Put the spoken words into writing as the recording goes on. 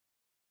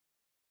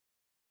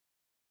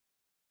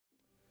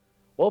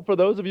Well, for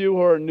those of you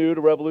who are new to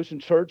Revolution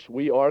Church,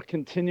 we are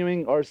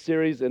continuing our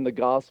series in the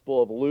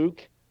Gospel of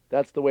Luke.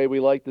 That's the way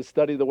we like to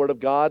study the Word of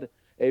God,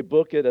 a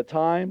book at a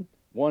time,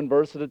 one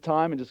verse at a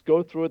time, and just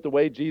go through it the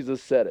way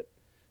Jesus said it.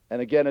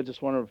 And again, I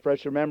just want to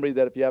refresh your memory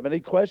that if you have any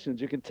questions,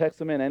 you can text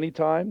them in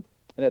anytime.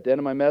 And at the end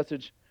of my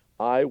message,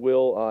 I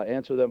will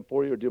answer them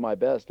for you, or do my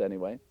best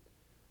anyway.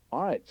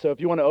 All right, so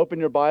if you want to open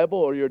your Bible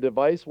or your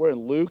device, we're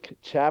in Luke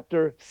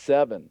chapter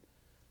 7.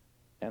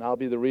 And I'll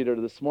be the reader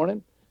this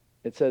morning.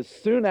 It says,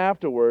 soon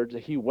afterwards,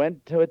 he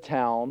went to a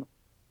town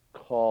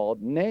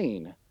called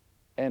Nain,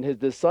 and his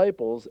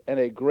disciples and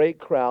a great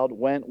crowd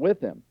went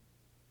with him.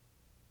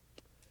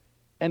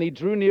 And he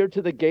drew near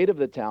to the gate of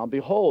the town.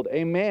 Behold,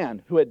 a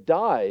man who had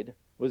died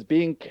was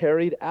being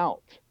carried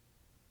out,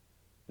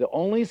 the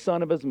only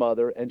son of his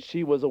mother, and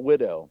she was a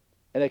widow,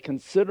 and a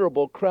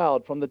considerable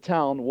crowd from the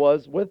town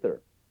was with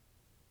her.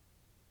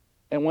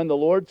 And when the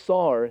Lord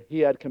saw her, he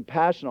had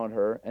compassion on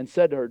her, and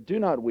said to her, do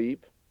not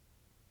weep.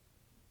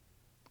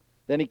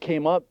 Then he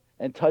came up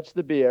and touched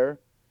the bier,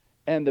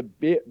 and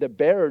the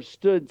bearer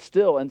stood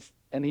still,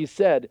 and he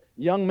said,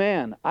 young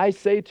man, I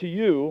say to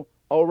you,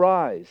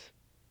 arise.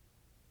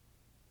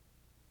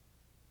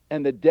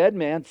 And the dead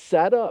man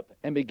sat up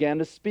and began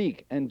to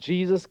speak, and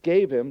Jesus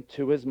gave him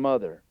to his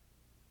mother.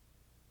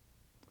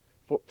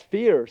 For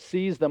fear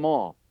seized them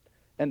all,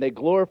 and they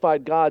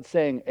glorified God,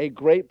 saying, a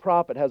great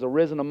prophet has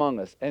arisen among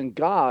us, and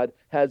God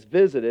has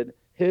visited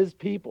his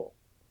people.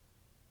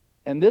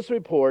 And this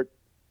report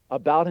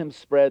about him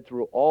spread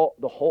through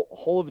the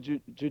whole of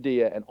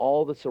Judea and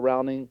all the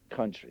surrounding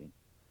country.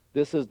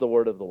 This is the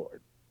word of the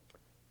Lord.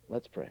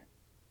 Let's pray.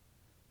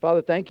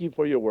 Father, thank you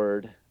for your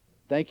word.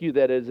 Thank you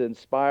that it is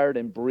inspired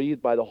and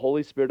breathed by the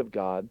Holy Spirit of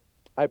God.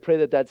 I pray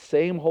that that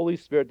same Holy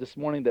Spirit this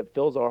morning that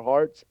fills our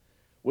hearts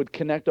would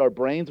connect our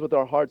brains with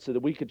our hearts so that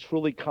we could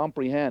truly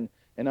comprehend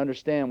and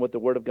understand what the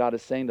word of God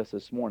is saying to us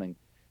this morning.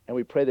 And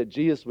we pray that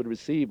Jesus would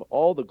receive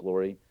all the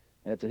glory.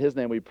 And it's in his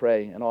name we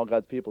pray. And all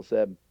God's people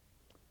said,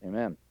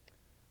 amen.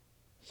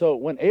 So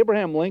when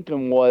Abraham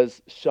Lincoln was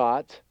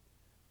shot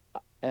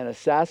and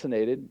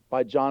assassinated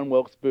by John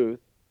Wilkes Booth,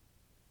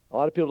 a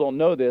lot of people don't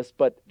know this,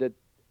 but that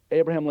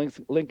Abraham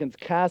Lincoln's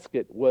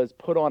casket was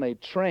put on a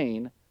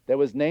train that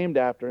was named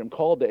after him,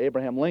 called the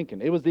Abraham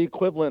Lincoln. It was the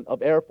equivalent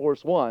of Air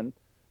Force One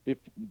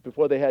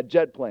before they had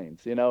jet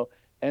planes, you know.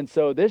 And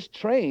so this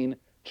train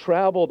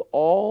traveled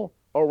all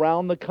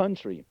around the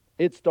country.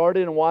 It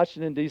started in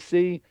Washington,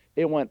 D.C.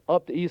 It went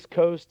up the East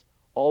Coast,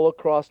 all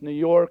across New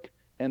York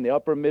and the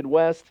upper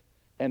Midwest.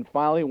 And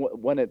finally,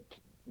 when it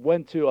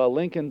went to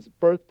Lincoln's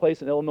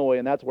birthplace in Illinois,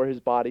 and that's where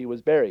his body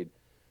was buried.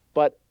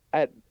 But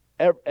at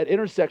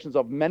intersections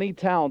of many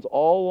towns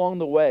all along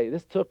the way,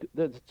 this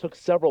took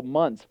several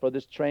months for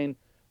this train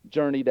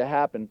journey to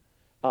happen.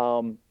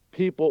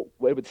 People,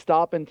 it would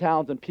stop in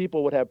towns, and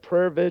people would have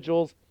prayer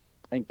vigils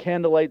and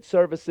candlelight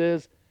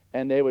services,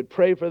 and they would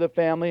pray for the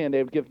family, and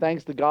they would give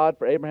thanks to God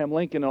for Abraham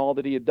Lincoln and all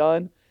that he had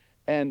done.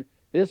 And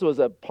this was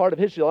a part of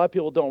history a lot of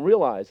people don't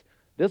realize.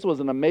 This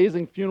was an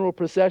amazing funeral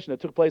procession that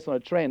took place on a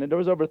train, and there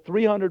was over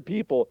 300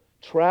 people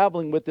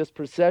traveling with this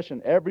procession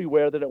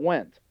everywhere that it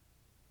went.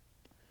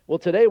 Well,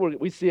 today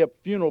we see a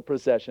funeral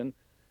procession.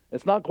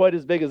 It's not quite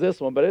as big as this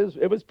one, but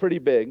it was pretty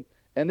big.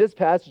 And this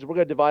passage we're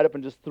going to divide up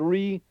in just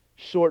three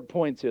short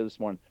points here this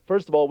morning.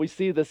 First of all, we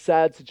see the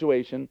sad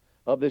situation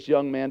of this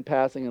young man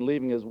passing and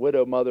leaving his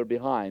widow mother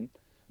behind.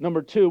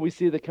 Number two, we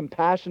see the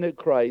compassionate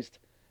Christ.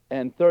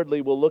 And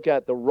thirdly, we'll look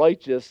at the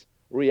righteous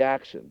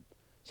reaction.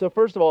 So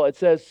first of all, it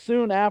says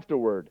soon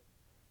afterward.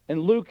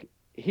 And Luke,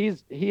 he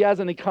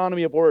has an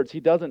economy of words. He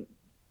doesn't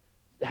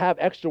have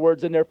extra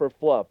words in there for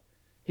fluff.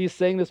 He's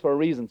saying this for a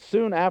reason.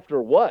 Soon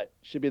after what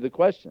should be the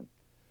question.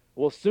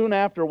 Well, soon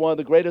after one of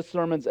the greatest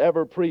sermons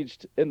ever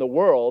preached in the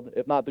world,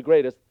 if not the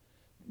greatest,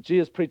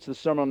 Jesus preached the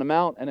Sermon on the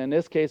Mount, and in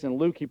this case, in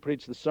Luke, he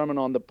preached the Sermon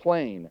on the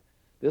Plain.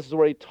 This is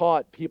where he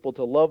taught people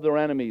to love their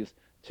enemies,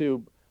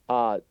 to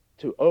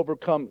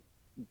overcome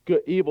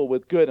evil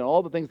with good, and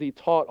all the things that he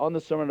taught on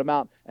the Sermon on the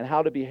Mount, and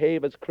how to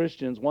behave as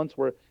Christians once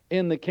we're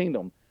in the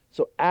kingdom.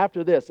 So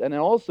after this, and then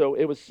also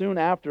it was soon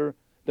after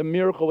the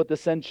miracle with the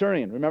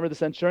centurion. Remember, the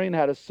centurion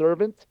had a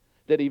servant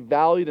that he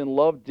valued and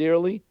loved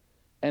dearly,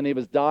 and he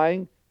was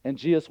dying, and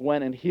Jesus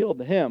went and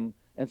healed him.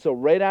 And so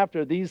right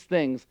after these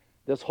things,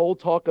 this whole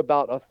talk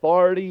about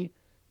authority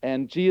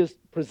and Jesus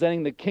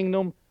presenting the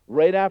kingdom,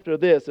 right after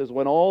this is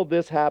when all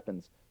this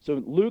happens.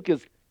 So Luke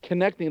is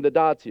connecting the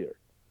dots here,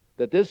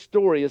 that this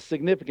story is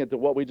significant to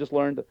what we just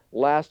learned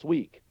last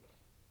week.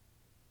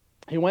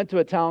 He went to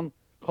a town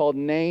called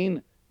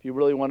Nain. If you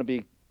really want to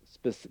be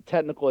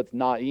technical, it's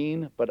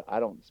Nain, but I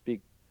don't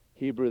speak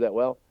Hebrew that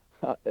well.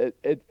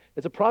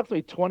 It's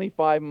approximately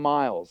 25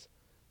 miles.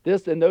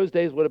 This, in those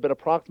days, would have been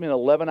approximately an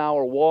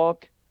 11-hour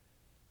walk.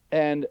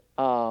 And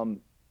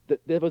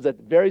it was a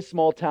very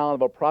small town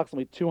of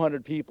approximately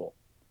 200 people.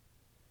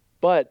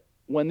 But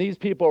when these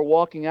people are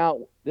walking out,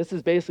 this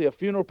is basically a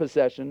funeral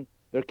procession.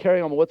 They're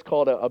carrying on what's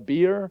called a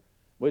bier,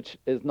 which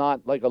is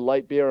not like a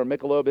light beer or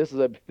Michelob. This is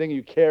a thing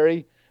you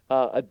carry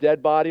a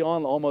dead body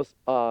on, almost,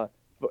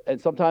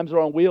 and sometimes they're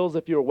on wheels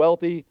if you're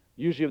wealthy.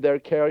 Usually they're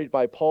carried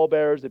by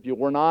pallbearers if you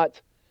were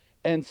not.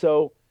 And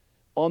so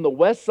on the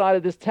west side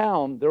of this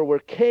town, there were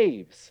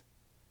caves.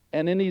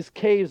 And in these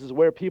caves is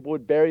where people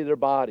would bury their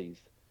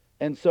bodies.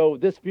 And so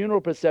this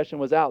funeral procession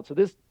was out. So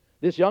this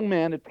young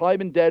man had probably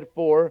been dead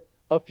for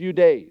a few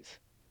days.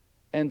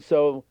 And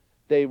so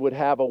they would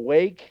have a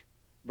wake,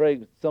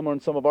 very similar in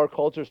some of our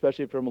culture,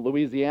 especially from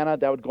Louisiana.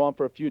 That would go on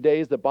for a few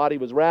days. The body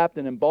was wrapped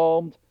and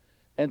embalmed.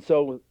 And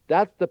so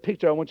that's the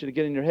picture I want you to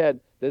get in your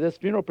head, that this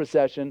funeral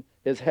procession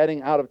is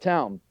heading out of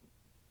town.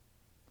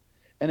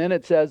 And then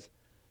it says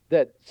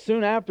that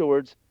soon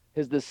afterwards,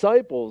 his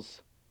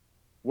disciples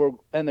were,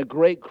 and the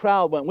great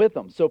crowd went with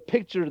them. So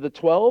picture the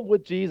 12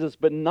 with Jesus,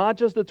 but not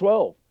just the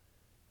 12.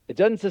 It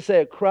doesn't just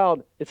say a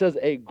crowd, it says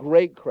a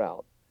great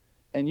crowd.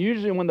 And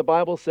usually when the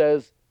Bible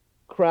says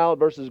crowd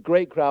versus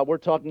great crowd, we're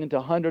talking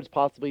into hundreds,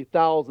 possibly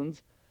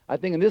thousands. I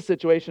think in this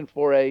situation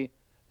for an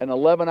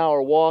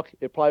 11-hour walk,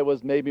 it probably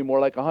was maybe more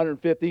like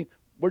 150.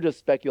 We're just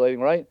speculating,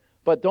 right?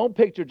 But don't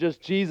picture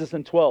just Jesus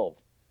and 12.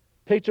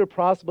 Picture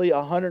possibly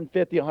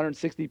 150,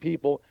 160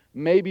 people,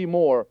 maybe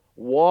more,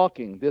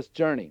 walking this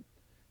journey.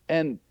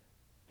 And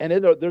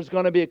there's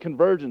going to be a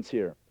convergence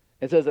here.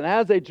 It says, and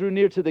as they drew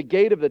near to the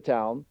gate of the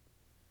town,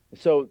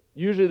 so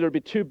usually there'd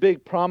be two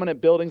big prominent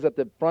buildings at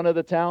the front of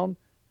the town,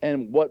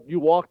 and what you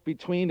walked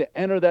between to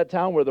enter that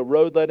town where the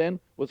road led in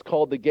was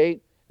called the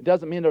gate. It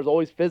doesn't mean there's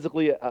always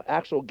physically an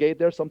actual gate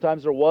there.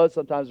 Sometimes there was,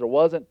 sometimes there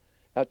wasn't.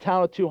 A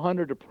town of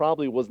 200 there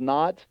probably was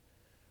not.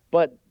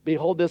 But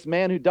behold, this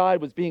man who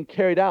died was being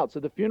carried out. So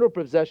the funeral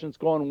procession's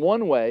going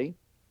one way,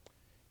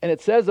 and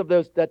it says of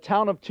that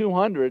town of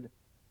 200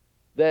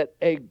 that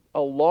a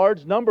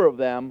large number of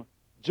them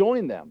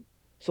joined them.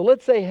 So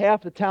let's say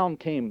half the town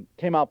came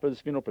out for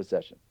this funeral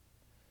procession.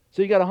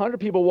 So you got 100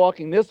 people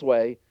walking this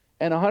way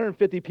and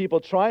 150 people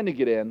trying to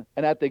get in,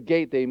 and at the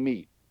gate they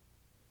meet.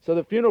 So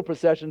the funeral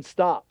procession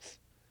stops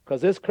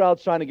because this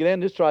crowd's trying to get in,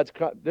 this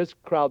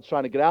crowd's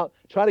trying to get out.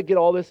 Try to get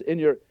all this in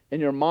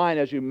your mind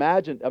as you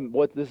imagine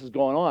what this is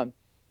going on.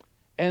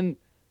 And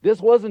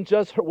this wasn't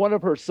just one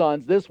of her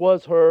sons. This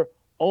was her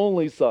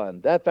only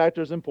son. That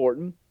factor is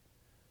important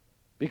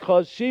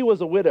because she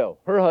was a widow.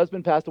 Her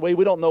husband passed away.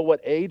 We don't know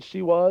what age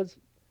she was.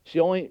 She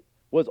only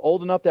was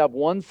old enough to have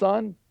one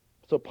son,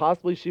 so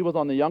possibly she was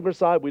on the younger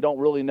side. We don't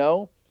really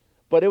know.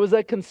 But it was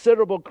a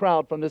considerable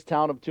crowd from this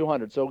town of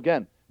 200. So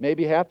again,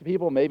 maybe half the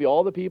people, maybe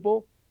all the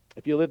people.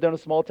 If you lived in a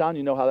small town,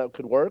 you know how that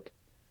could work.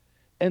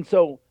 And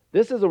so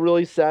this is a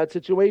really sad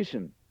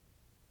situation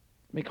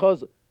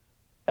because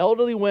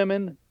elderly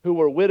women who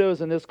were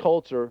widows in this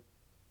culture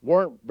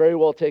weren't very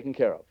well taken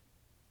care of.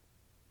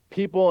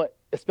 People,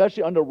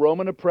 especially under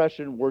Roman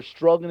oppression, were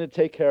struggling to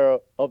take care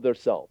of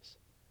themselves.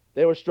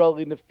 They were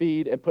struggling to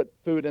feed and put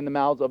food in the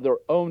mouths of their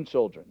own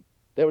children.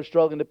 They were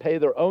struggling to pay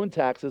their own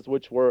taxes,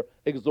 which were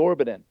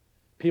exorbitant.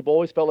 People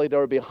always felt like they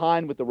were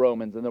behind with the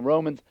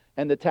Romans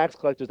and the tax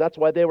collectors. That's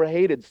why they were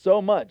hated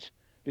so much,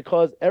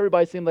 because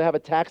everybody seemed to have a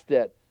tax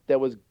debt that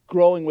was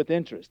growing with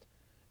interest.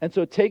 And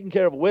so taking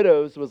care of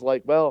widows was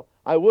like, well,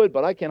 I would,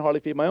 but I can't hardly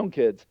feed my own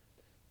kids.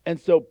 And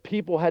so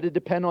people had to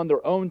depend on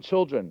their own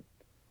children.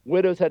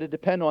 Widows had to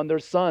depend on their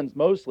sons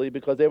mostly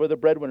because they were the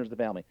breadwinners of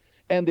the family.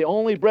 And the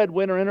only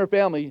breadwinner in her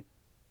family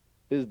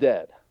is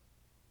dead.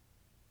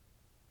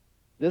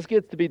 This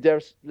gets to be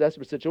a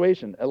desperate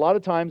situation. A lot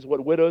of times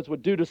what widows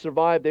would do to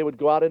survive, they would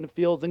go out in the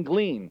fields and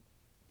glean.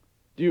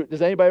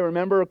 Does anybody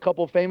remember a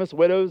couple famous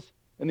widows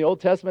in the Old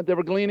Testament that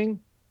were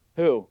gleaning?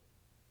 Who?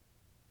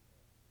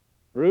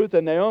 Ruth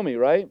and Naomi,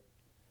 right?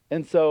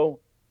 And so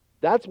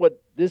that's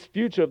what this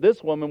future of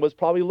this woman was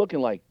probably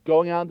looking like,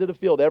 going out into the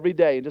field every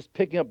day and just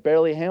picking up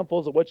barely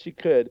handfuls of what she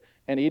could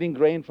and eating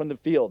grain from the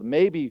field.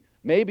 Maybe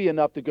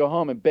enough to go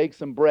home and bake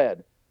some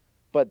bread.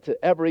 But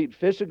to ever eat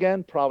fish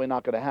again, probably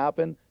not going to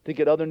happen. To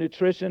get other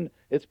nutrition,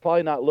 it's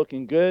probably not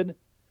looking good.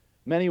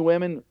 Many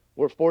women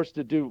were forced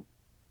to do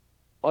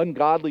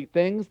ungodly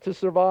things to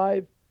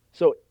survive.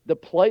 So the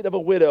plight of a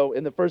widow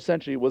in the first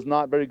century was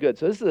not very good.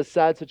 So this is a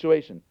sad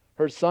situation.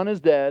 Her son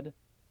is dead,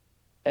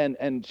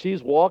 and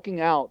she's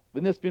walking out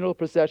in this funeral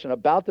procession,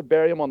 about to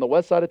bury him on the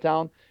west side of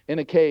town in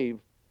a cave,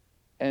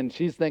 and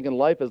she's thinking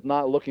life is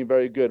not looking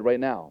very good right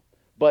now.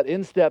 But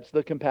in steps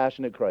the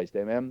compassionate Christ,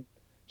 amen?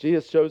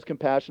 Jesus shows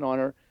compassion on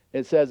her.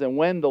 It says, and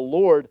when the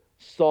Lord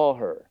saw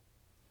her.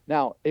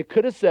 Now, it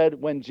could have said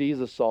when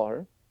Jesus saw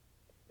her.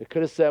 It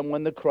could have said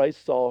when the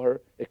Christ saw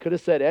her. It could have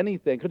said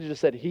anything. It could have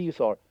just said he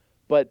saw her.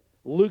 But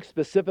Luke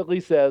specifically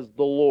says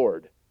the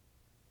Lord.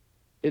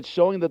 It's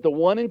showing that the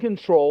one in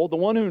control, the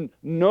one who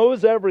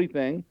knows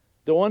everything,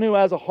 the one who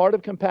has a heart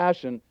of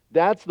compassion,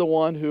 that's the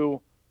one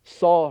who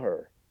saw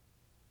her.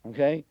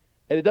 Okay?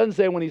 And it doesn't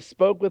say when he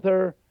spoke with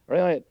her. Or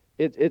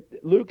anything.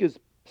 Luke is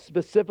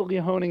specifically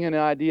honing in an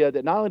idea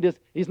that not only does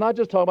he's not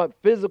just talking about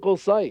physical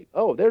sight.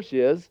 Oh, there she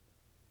is.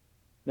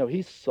 No,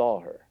 he saw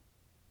her.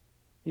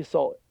 He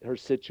saw her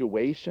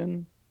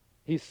situation.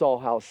 He saw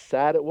how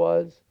sad it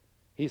was.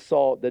 He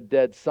saw the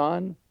dead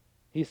son.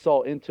 He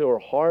saw into her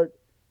heart.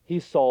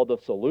 He saw the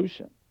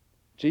solution.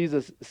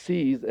 Jesus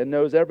sees and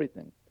knows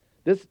everything.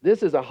 This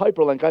is a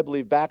hyperlink, I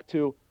believe, back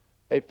to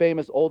a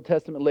famous Old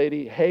Testament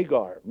lady,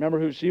 Hagar. Remember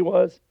who she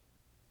was?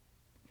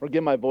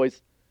 Forgive my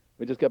voice.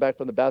 We just got back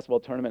from the basketball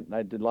tournament, and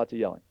I did lots of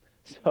yelling.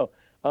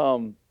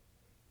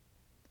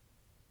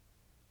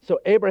 So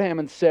Abraham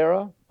and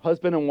Sarah,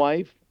 husband and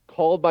wife,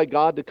 called by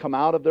God to come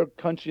out of their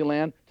country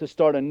land to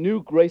start a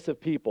new race of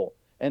people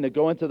and to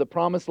go into the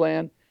promised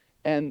land.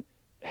 And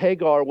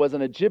Hagar was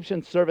an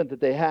Egyptian servant that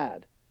they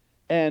had.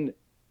 And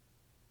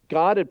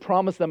God had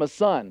promised them a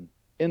son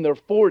in their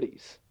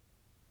 40s.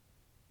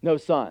 No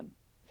son.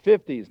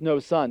 50s, no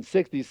son.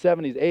 60s,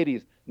 70s,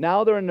 80s.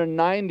 Now they're in their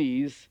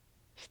 90s,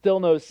 still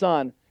no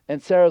son.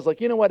 And Sarah's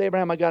like, you know what,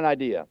 Abraham, I got an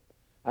idea.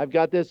 I've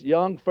got this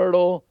young,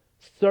 fertile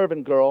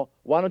servant girl.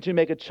 Why don't you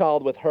make a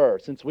child with her,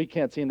 since we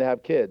can't seem to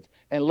have kids?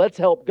 And let's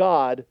help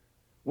God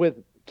with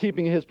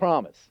keeping his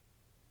promise.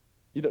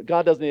 You know,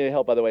 God doesn't need any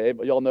help, by the way.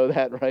 You all know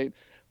that, right?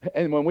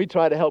 And when we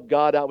try to help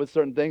God out with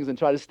certain things and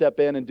try to step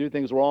in and do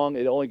things wrong,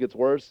 it only gets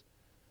worse.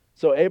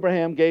 So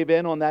Abraham gave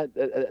in on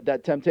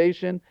that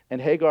temptation,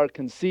 and Hagar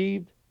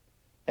conceived.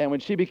 And when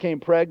she became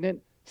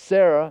pregnant,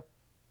 Sarah,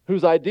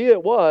 whose idea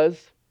it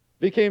was,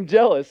 became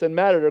jealous and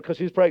mad at her because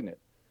she's pregnant.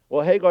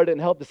 Well, Hagar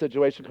didn't help the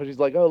situation because she's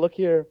like, oh, look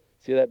here.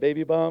 See that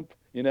baby bump?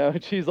 You know,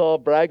 she's all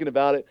bragging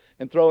about it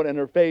and throwing it in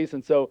her face.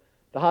 And so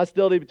the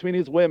hostility between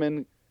these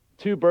women,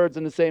 two birds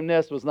in the same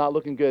nest, was not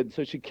looking good.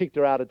 So she kicked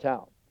her out of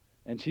town.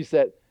 And she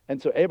said,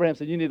 and so Abraham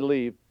said, you need to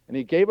leave. And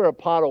he gave her a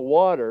pot of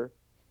water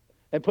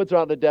and puts her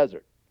out in the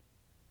desert.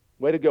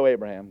 Way to go,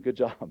 Abraham. Good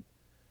job.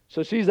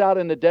 So she's out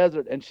in the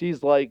desert, and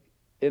she's like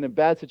in a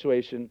bad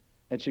situation,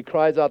 and she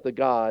cries out to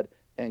God.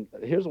 And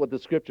here's what the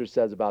scripture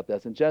says about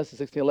this. In Genesis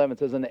 16:11, it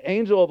says, and the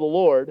angel of the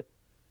Lord,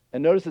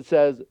 and notice it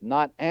says,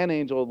 not an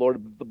angel of the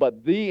Lord,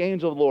 but the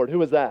angel of the Lord.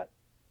 Who is that?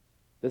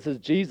 This is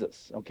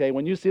Jesus, okay?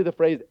 When you see the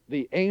phrase,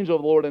 the angel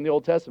of the Lord in the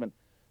Old Testament,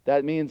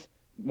 that means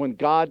when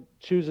God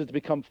chooses to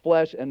become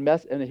flesh and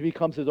he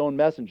becomes his own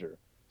messenger.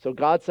 So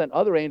God sent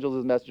other angels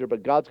as messenger,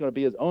 but God's going to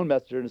be his own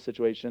messenger in a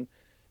situation.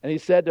 And he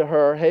said to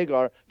her,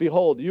 Hagar,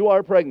 behold, you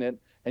are pregnant,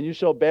 and you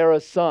shall bear a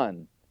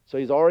son. So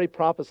he's already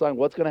prophesying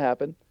what's going to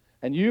happen.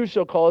 And you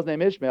shall call his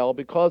name Ishmael,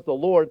 because the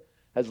Lord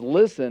has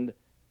listened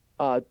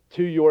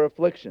to your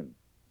affliction.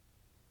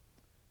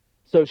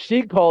 So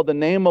she called the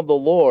name of the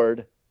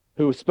Lord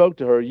who spoke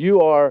to her,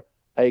 you are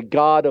a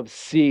God of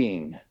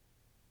seeing.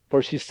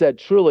 For she said,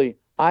 truly,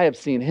 I have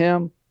seen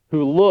him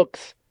who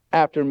looks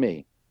after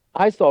me.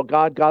 I saw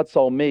God, God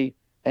saw me,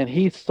 and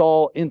he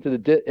saw into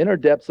the inner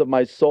depths of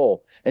my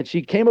soul. And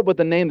she came up with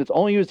a name that's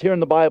only used here in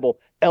the Bible,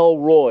 El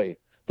Roi,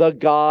 the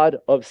God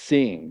of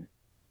seeing.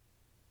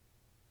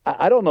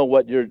 I don't know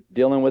what you're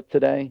dealing with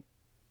today,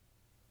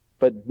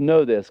 but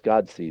know this,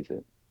 God sees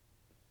it.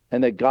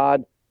 And that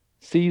God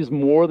sees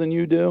more than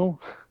you do.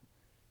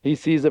 He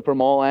sees it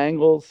from all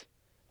angles.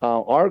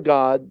 Our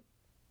God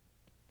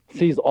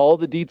sees all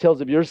the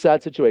details of your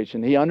sad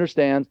situation. He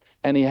understands,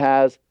 and he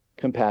has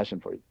compassion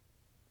for you.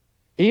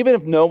 Even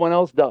if no one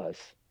else does,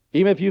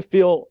 even if you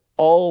feel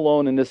all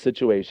alone in this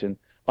situation,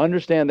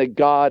 understand that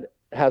God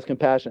has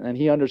compassion, and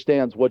he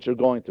understands what you're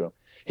going through.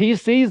 He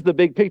sees the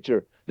big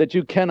picture that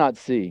you cannot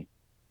see,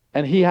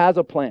 and he has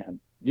a plan.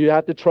 You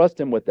have to trust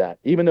him with that.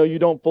 Even though you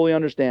don't fully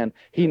understand,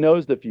 he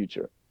knows the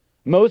future.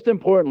 Most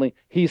importantly,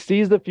 he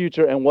sees the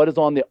future and what is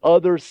on the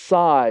other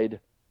side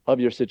of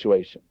your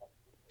situation.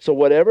 So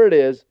whatever it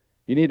is,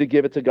 you need to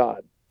give it to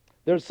God.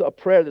 There's a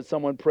prayer that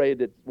someone prayed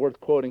that's worth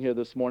quoting here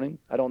this morning.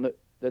 I don't know,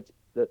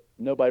 that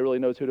nobody really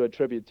knows who to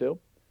attribute to.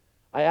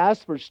 I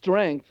asked for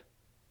strength,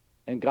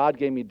 and God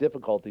gave me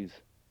difficulties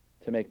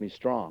to make me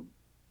strong.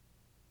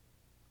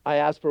 I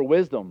asked for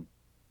wisdom,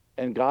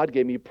 and God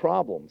gave me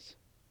problems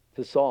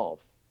to solve.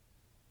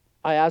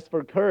 I asked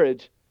for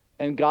courage,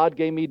 and God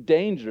gave me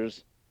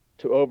dangers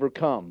to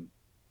overcome.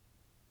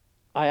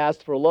 I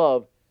asked for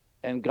love,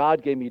 and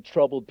God gave me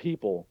troubled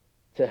people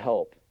to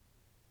help.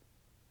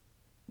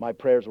 My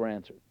prayers were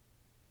answered.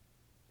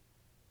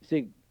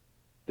 See,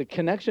 the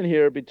connection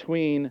here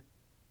between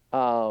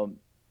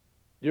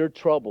your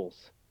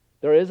troubles,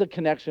 there is a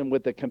connection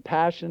with the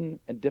compassion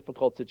and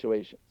difficult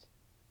situations.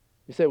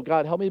 You say, well,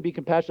 God, help me to be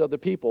compassionate to other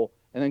people.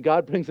 And then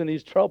God brings in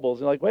these troubles.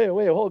 And you're like,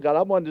 wait, hold, God,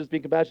 I want to just be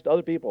compassionate to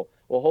other people.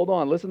 Well, hold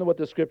on. Listen to what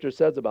the scripture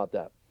says about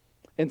that.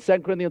 In 2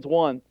 Corinthians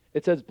 1,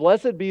 it says,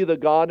 blessed be the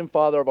God and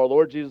Father of our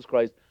Lord Jesus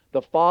Christ,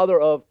 the Father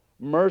of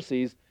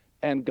mercies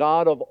and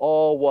God of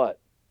all what?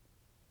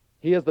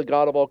 He is the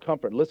God of all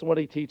comfort. Listen what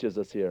he teaches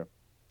us here.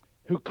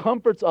 Who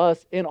comforts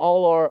us in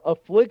all our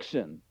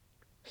affliction,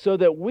 so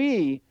that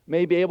we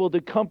may be able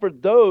to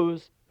comfort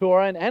those who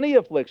are in any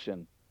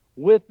affliction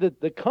with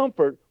the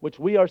comfort which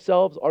we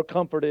ourselves are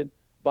comforted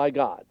by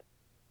God.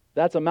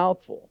 That's a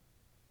mouthful.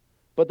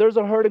 But there's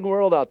a hurting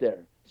world out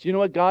there. So you know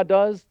what God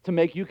does to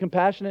make you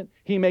compassionate?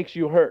 He makes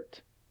you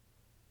hurt.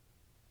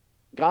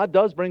 God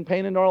does bring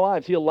pain into our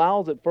lives. He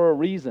allows it for a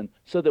reason,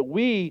 so that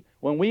we,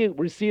 when we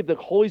receive the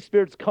Holy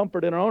Spirit's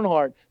comfort in our own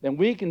heart, then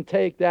we can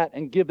take that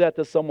and give that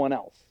to someone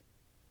else.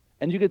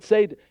 And you could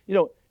say,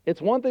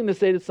 it's one thing to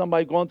say to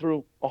somebody going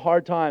through a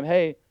hard time,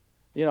 hey,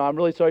 I'm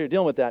really sorry you're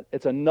dealing with that.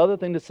 It's another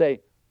thing to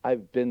say,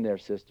 I've been there,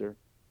 sister.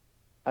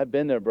 I've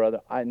been there, brother.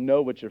 I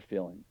know what you're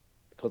feeling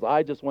because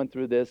I just went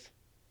through this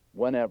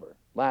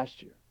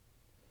last year.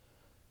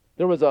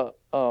 There was a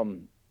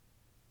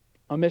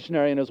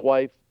missionary and his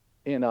wife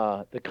in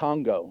the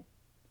Congo.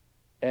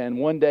 And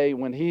one day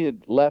when he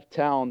had left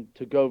town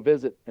to go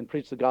visit and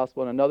preach the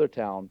gospel in another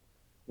town,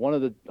 one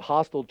of the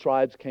hostile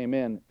tribes came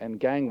in and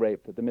gang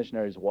raped the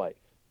missionary's wife.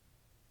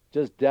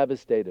 Just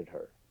devastated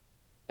her.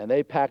 And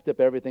they packed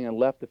up everything and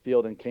left the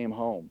field and came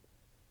home.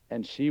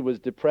 And she was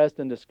depressed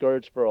and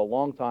discouraged for a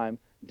long time,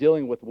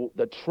 dealing with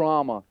the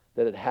trauma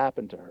that had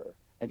happened to her.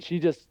 And she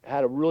just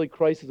had a really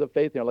crisis of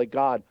faith in her, like,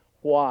 God,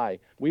 why?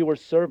 We were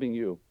serving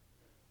you.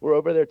 We're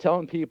over there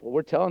telling people,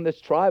 we're telling this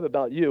tribe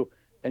about you,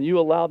 and you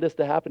allowed this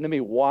to happen to me.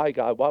 Why,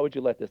 God? Why would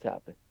you let this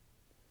happen?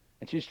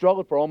 And she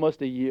struggled for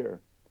almost a year.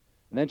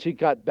 And then she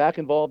got back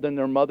involved in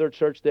their mother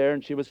church there,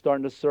 and she was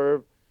starting to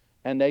serve.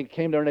 And they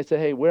came there and they said,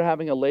 hey, we're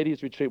having a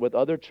ladies' retreat with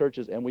other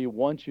churches, and we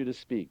want you to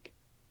speak.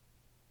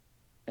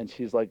 And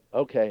she's like,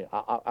 okay,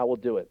 I will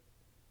do it.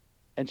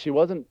 And she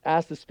wasn't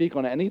asked to speak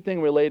on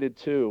anything related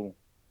to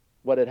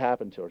what had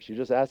happened to her. She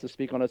just asked to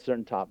speak on a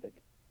certain topic.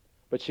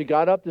 But she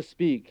got up to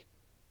speak,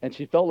 and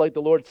she felt like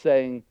the Lord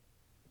saying,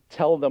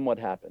 tell them what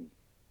happened.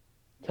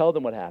 Tell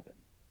them what happened.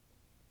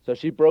 So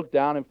she broke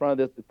down in front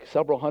of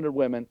several hundred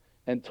women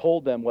and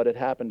told them what had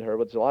happened to her,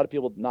 which a lot of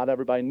people, not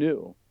everybody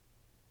knew.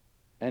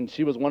 And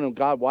she was wondering,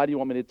 God, why do you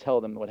want me to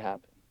tell them what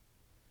happened?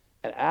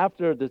 And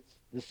after the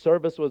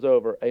service was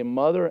over, a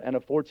mother and a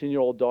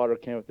 14-year-old daughter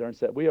came up there and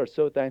said, we are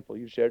so thankful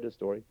you shared this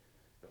story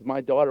because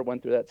my daughter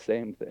went through that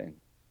same thing.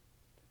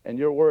 And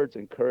your words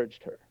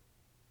encouraged her.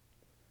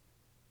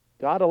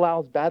 God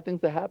allows bad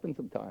things to happen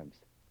sometimes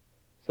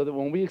so that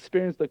when we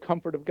experience the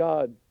comfort of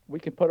God, we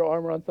can put our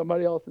arm around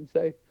somebody else and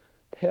say,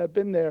 hey, I've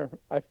been there.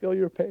 I feel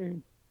your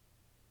pain.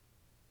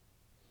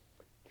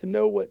 To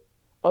know what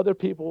other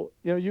people,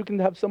 you can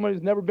have someone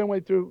who's never been way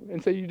through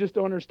and say you just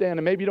don't understand,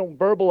 and maybe you don't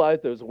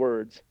verbalize those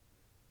words.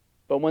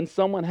 But when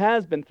someone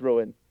has been through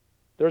it,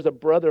 there's a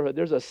brotherhood,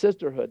 there's a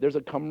sisterhood, there's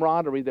a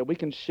camaraderie that we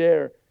can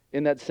share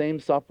in that same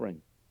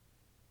suffering.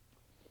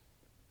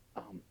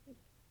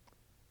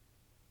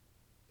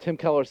 Tim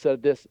Keller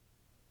said this,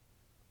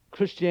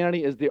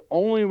 Christianity is the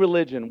only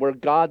religion where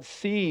God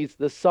sees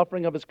the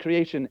suffering of his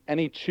creation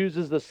and he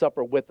chooses to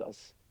suffer with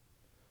us.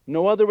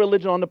 No other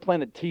religion on the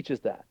planet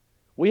teaches that.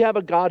 We have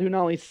a God who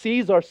not only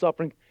sees our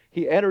suffering,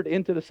 he entered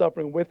into the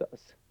suffering with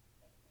us.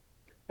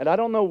 And I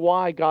don't know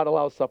why God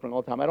allows suffering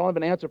all the time. I don't have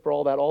an answer for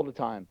all that all the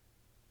time.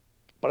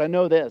 But I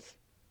know this.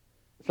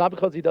 It's not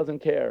because he doesn't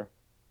care.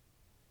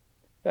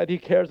 That he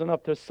cares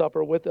enough to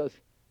suffer with us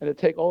and to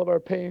take all of our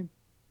pain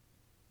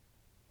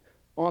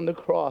on the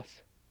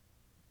cross.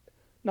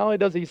 Not only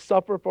does he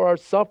suffer for our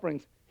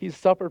sufferings, he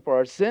suffered for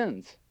our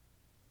sins.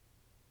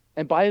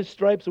 And by his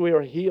stripes we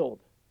are healed.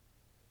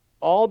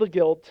 All the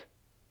guilt,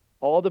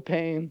 all the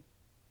pain,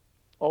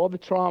 all the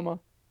trauma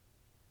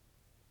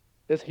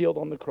is healed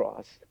on the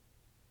cross.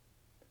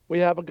 We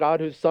have a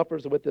God who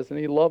suffers with us and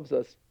he loves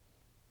us.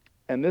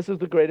 And this is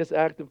the greatest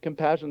act of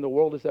compassion the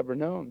world has ever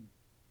known.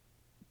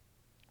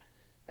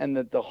 And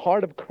that the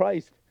heart of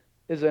Christ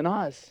is in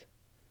us.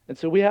 And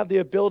so we have the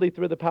ability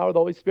through the power of the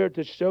Holy Spirit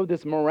to show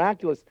this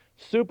miraculous,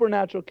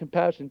 supernatural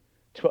compassion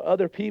to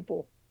other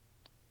people,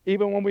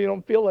 even when we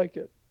don't feel like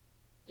it,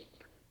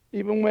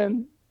 even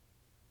when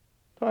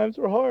times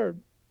are hard.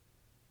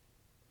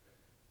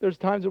 There's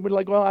times when we're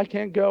like, well, I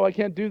can't go, I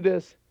can't do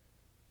this.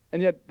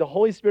 And yet the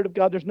Holy Spirit of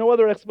God, there's no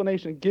other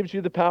explanation, gives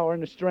you the power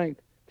and the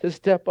strength to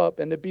step up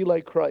and to be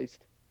like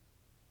Christ.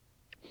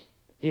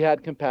 He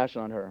had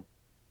compassion on her.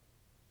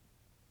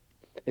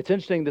 It's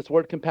interesting, this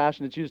word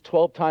compassion, it's used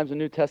 12 times in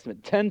the New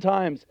Testament. 10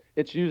 times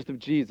it's used of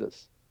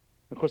Jesus.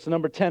 Of course, the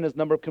number 10 is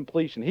number of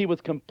completion. He was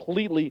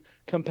completely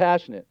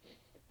compassionate.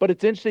 But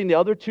it's interesting, the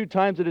other 2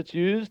 times that it's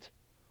used,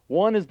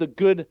 one is the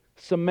good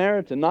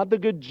Samaritan, not the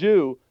good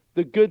Jew,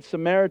 the good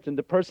Samaritan,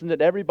 the person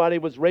that everybody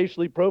was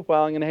racially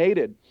profiling and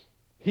hated.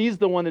 He's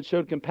the one that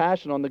showed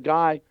compassion on the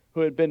guy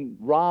who had been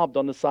robbed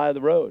on the side of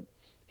the road.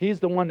 He's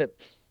the one that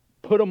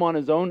put him on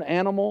his own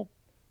animal,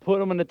 put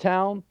him in the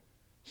town,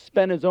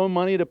 spent his own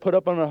money to put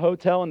up on a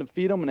hotel and to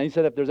feed him. And he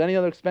said, if there's any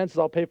other expenses,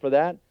 I'll pay for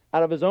that.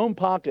 Out of his own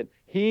pocket,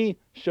 he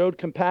showed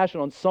compassion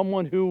on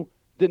someone who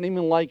didn't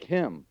even like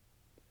him.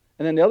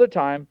 And then the other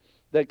time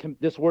that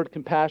this word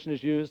compassion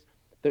is used,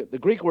 the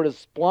Greek word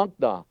is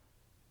splankna.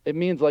 It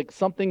means like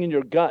something in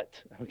your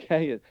gut.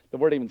 Okay, the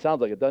word even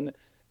sounds like it, doesn't it?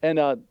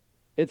 And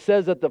it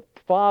says that the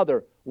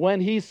father,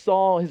 when he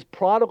saw his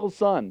prodigal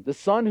son, the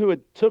son who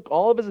had took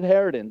all of his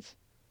inheritance,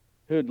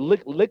 who had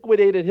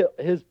liquidated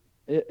his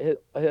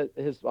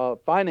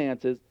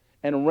finances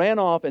and ran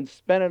off and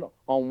spent it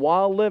on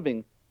wild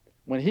living,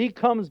 when he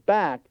comes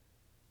back,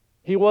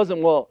 he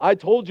wasn't, well, I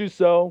told you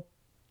so.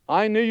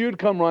 I knew you'd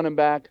come running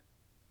back.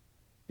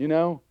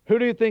 Who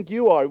do you think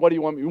you are? What do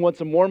you want? You want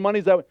some more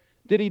money?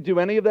 Did he do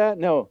any of that?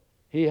 No.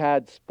 He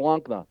had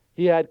splankna.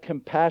 He had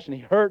compassion. He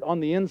hurt on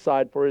the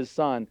inside for his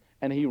son,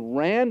 and he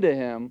ran to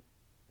him,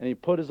 and he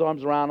put his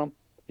arms around him.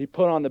 He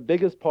put on the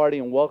biggest party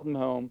and welcomed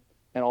him home,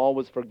 and all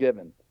was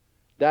forgiven.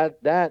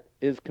 That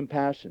is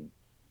compassion.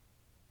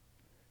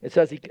 It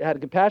says he had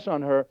compassion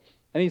on her,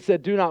 and he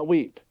said, "Do not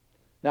weep."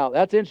 Now,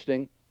 that's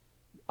interesting.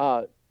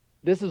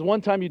 This is one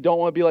time you don't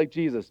want to be like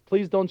Jesus.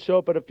 Please don't show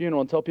up at a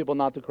funeral and tell people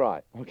not to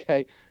cry,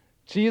 okay?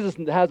 Jesus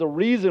has a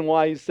reason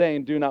why he's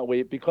saying do not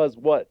weep, because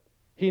what?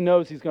 He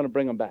knows he's going to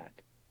bring them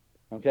back,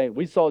 okay?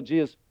 We saw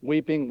Jesus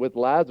weeping with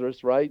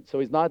Lazarus, right? So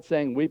he's not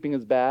saying weeping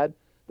is bad.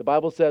 The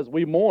Bible says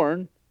we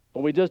mourn,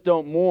 but we just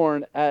don't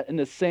mourn in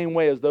the same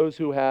way as those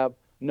who have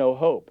no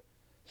hope.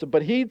 So,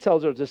 but he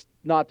tells her just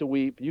not to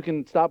weep. You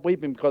can stop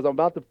weeping because I'm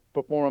about to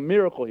perform a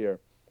miracle here.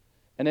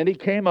 And then he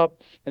came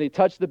up and he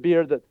touched the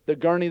bier, the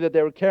gurney that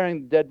they were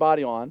carrying the dead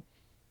body on.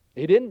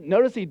 He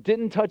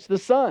didn't touch the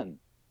son.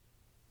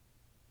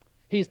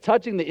 He's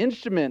touching the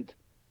instrument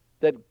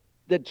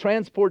that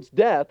transports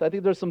death. I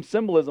think there's some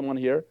symbolism on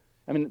here.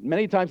 I mean,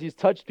 many times he's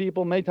touched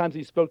people, many times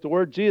he spoke the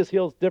word. Jesus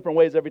heals different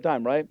ways every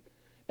time, right?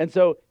 And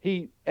so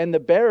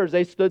the bearers,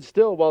 they stood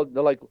still while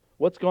they're like,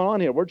 what's going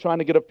on here? We're trying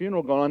to get a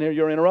funeral going on here.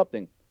 You're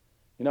interrupting.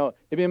 You know,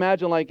 if you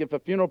imagine like if a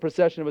funeral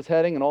procession was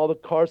heading and all the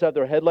cars have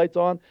their headlights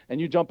on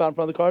and you jump out in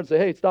front of the car and say,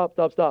 hey, stop,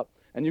 stop, stop.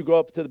 And you go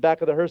up to the back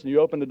of the hearse and you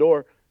open the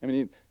door. I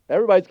mean,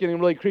 everybody's getting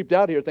really creeped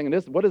out here thinking,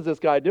 what is this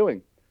guy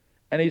doing?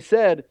 And he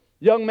said,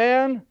 young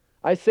man,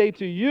 I say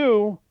to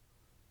you,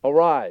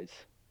 arise.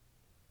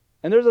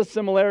 And there's a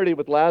similarity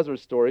with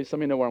Lazarus' story.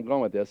 Some of you know where I'm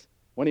going with this.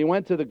 When he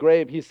went to the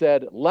grave, he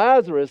said,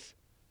 Lazarus,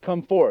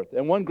 come forth.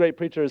 And one great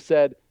preacher has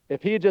said,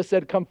 if he had just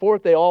said, come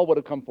forth, they all would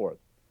have come forth.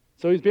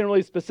 So he's being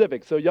really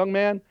specific. So young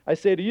man, I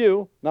say to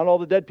you, not all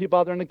the dead people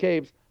out there in the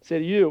caves, I say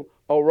to you,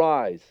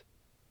 arise.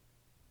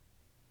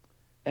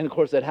 And of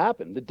course that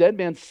happened. The dead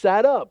man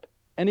sat up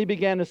and he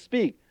began to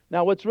speak.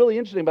 Now what's really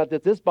interesting about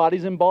this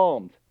body's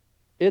embalmed.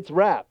 It's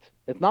wrapped.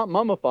 It's not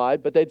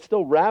mummified, but they'd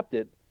still wrapped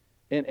it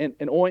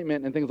in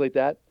ointment and things like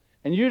that.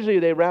 And usually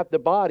they wrap the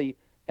body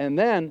and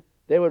then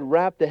they would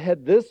wrap the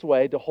head this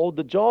way to hold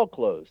the jaw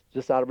closed,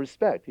 just out of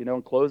respect,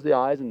 and close the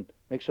eyes and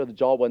make sure the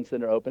jaw wasn't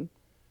sitting there open.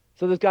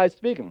 So this guy's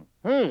speaking.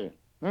 Hey,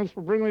 thanks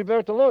for bringing me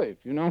back to life.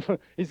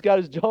 He's got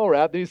his jaw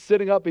wrapped. He's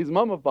sitting up. He's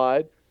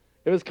mummified.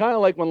 It was kind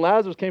of like when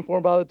Lazarus came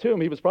forward by the tomb.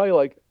 He was probably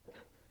like,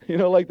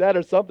 like that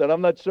or something.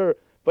 I'm not sure.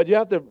 But you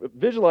have to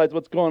visualize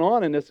what's going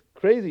on in this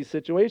crazy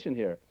situation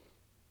here.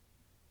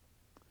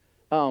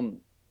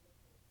 And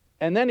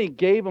then he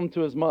gave him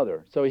to his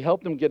mother. So he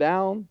helped him get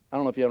down. I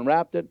don't know if he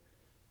unwrapped it.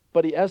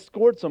 But he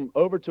escorts him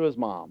over to his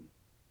mom.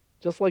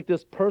 Just like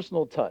this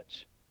personal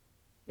touch.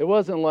 It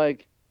wasn't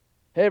like,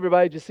 hey,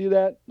 everybody, did you see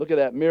that? Look at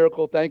that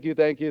miracle. Thank you,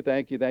 thank you,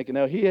 thank you, thank you.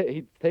 No,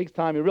 he takes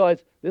time. He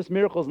realized this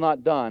miracle is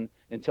not done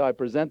until I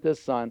present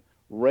this son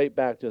right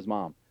back to his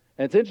mom.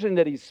 And it's interesting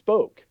that he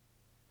spoke.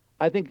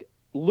 I think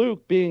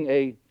Luke, being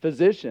a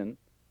physician,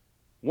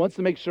 wants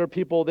to make sure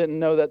people didn't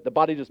know that the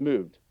body just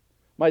moved.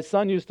 My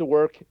son used to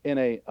work in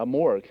a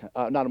morgue,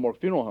 not a morgue,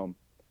 funeral home,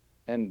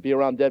 and be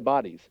around dead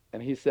bodies.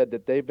 And he said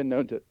that they've been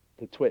known to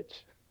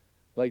twitch,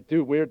 like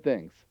do weird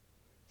things.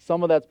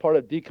 Some of that's part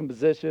of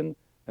decomposition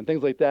and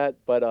things like that.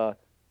 But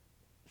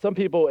some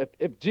people,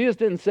 if Jesus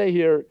didn't say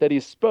here that he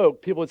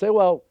spoke, people would say,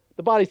 well,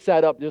 the body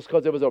sat up just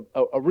because it was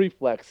a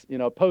reflex,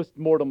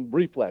 post-mortem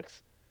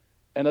reflex.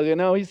 And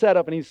no, he sat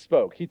up and he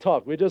spoke. He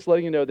talked. We're just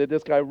letting you know that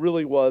this guy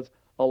really was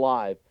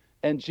alive.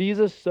 And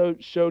Jesus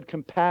showed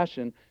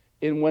compassion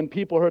in when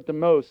people hurt the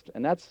most,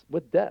 and that's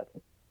with death.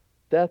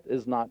 Death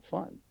is not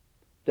fun.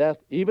 Death,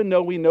 even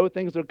though we know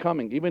things are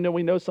coming, even though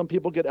we know some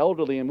people get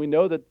elderly and we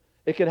know that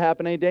it could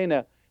happen any day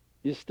now,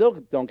 you still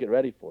don't get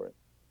ready for it.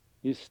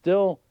 You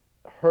still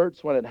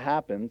hurts when it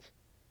happens.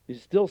 You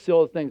still see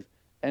all the things.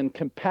 And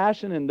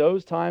compassion in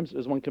those times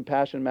is when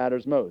compassion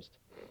matters most.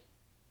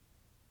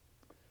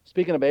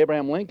 Speaking of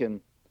Abraham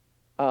Lincoln,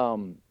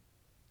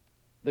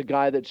 the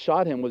guy that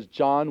shot him was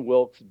John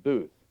Wilkes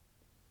Booth.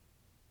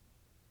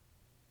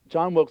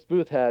 John Wilkes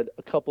Booth had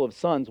a couple of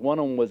sons. One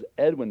of them was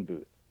Edwin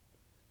Booth.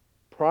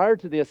 Prior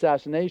to the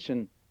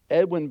assassination,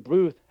 Edwin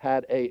Booth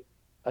had a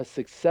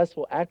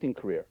successful acting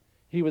career.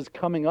 He was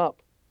coming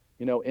up,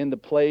 in the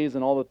plays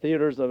and all the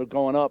theaters that were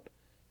going up,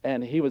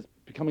 and he was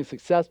becoming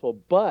successful.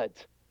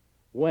 But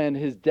when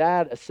his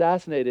dad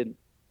assassinated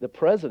the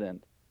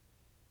president,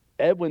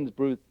 Edwin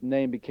Booth's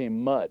name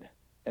became mud,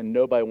 and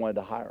nobody wanted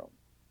to hire him.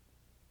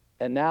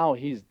 And now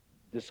he's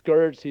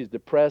discouraged, he's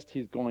depressed,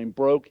 he's going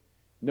broke.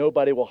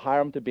 Nobody will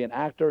hire him to be an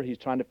actor. He's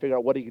trying to figure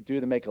out what he could do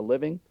to make a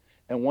living.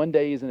 And one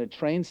day he's in a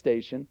train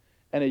station,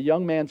 and a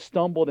young man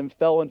stumbled and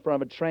fell in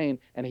front of a train,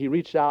 and he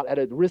reached out at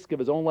a risk of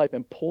his own life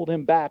and pulled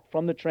him back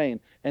from the train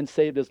and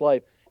saved his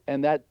life.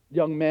 And that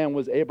young man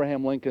was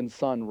Abraham Lincoln's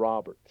son,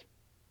 Robert.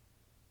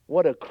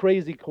 What a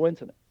crazy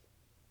coincidence.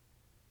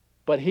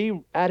 But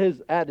he, at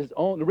his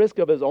own the risk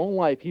of his own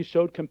life, he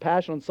showed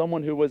compassion on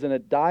someone who was in a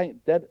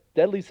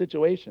deadly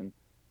situation,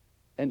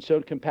 and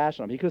showed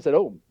compassion on him. He could have said,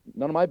 "Oh,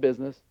 none of my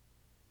business,"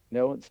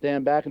 and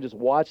stand back and just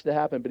watch it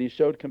happen. But he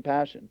showed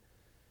compassion,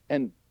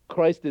 and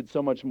Christ did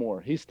so much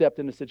more. He stepped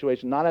into the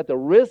situation not at the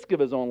risk of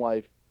his own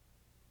life,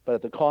 but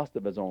at the cost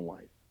of his own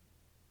life.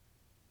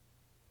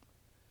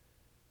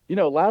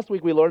 Last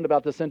week we learned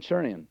about the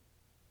centurion.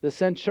 The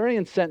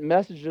centurion sent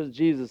messages to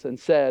Jesus and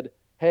said,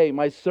 hey,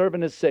 my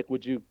servant is sick.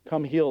 Would you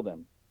come heal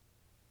them?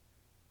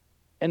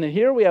 And then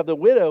here we have the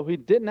widow who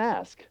didn't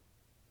ask.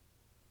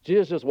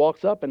 Jesus just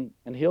walks up and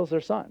heals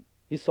their son.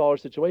 He saw her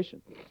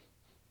situation.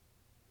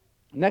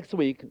 Next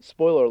week,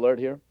 spoiler alert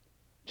here,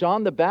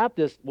 John the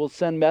Baptist will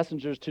send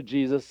messengers to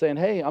Jesus saying,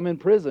 hey, I'm in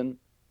prison.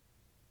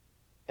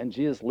 And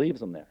Jesus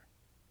leaves him there.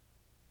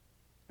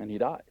 And he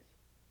dies.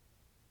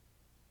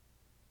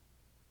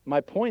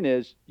 My point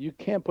is, you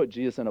can't put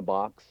Jesus in a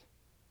box.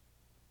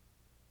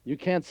 You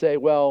can't say,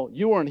 well,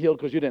 you weren't healed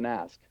because you didn't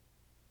ask.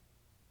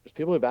 There's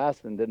people who've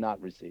asked and did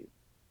not receive.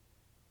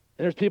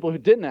 And there's people who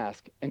didn't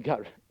ask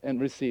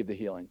and received the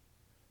healing.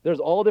 There's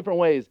all different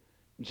ways.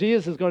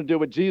 Jesus is going to do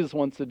what Jesus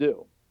wants to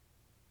do.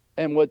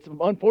 And what's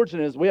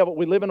unfortunate is we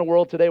live in a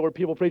world today where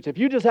people preach, if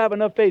you just have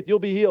enough faith, you'll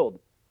be healed.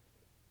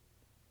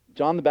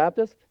 John the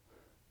Baptist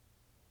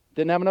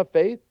didn't have enough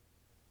faith.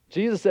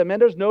 Jesus said, man,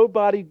 there's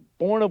nobody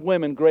born of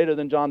women greater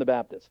than John the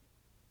Baptist.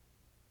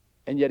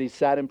 And yet he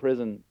sat in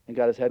prison and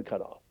got his head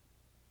cut off.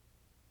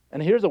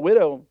 And here's a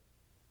widow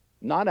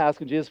not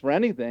asking Jesus for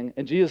anything,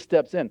 and Jesus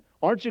steps in.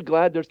 Aren't you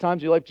glad there's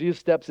times in your life Jesus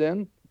steps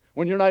in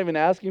when you're not even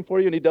asking for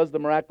you and he does the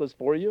miraculous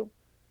for you?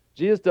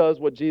 Jesus does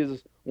what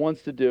Jesus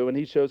wants to do, and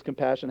he shows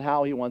compassion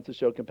how he wants to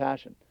show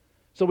compassion.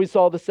 So we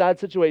saw the sad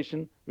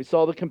situation. We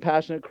saw the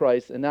compassionate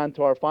Christ. And now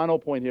to our final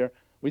point here,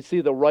 we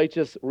see the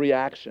righteous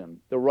reaction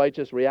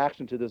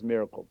to this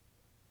miracle.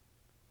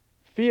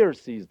 Fear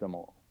seized them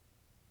all.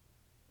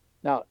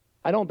 Now,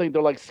 I don't think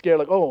they're like scared,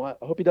 like, oh, I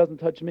hope he doesn't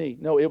touch me.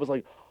 No, it was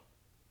like,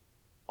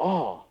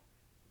 oh.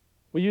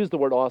 We use the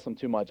word awesome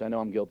too much. I know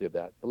I'm guilty of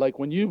that. But like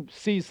when you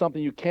see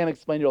something you can't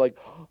explain, you're like,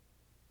 oh,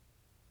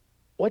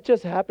 what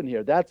just happened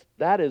here?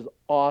 That is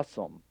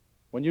awesome.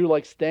 When you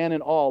like stand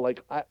in awe,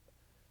 like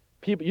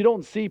people, you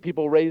don't see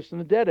people raised from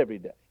the dead every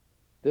day.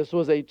 This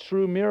was a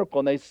true miracle,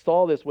 and they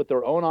saw this with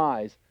their own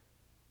eyes.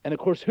 And of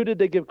course, who did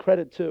they give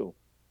credit to?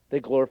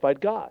 They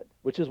glorified God,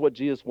 which is what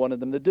Jesus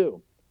wanted them to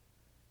do.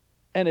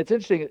 And it's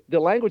interesting, the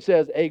language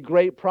says a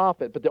great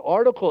prophet, but the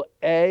article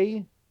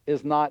a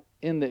is not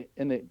in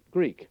the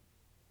Greek.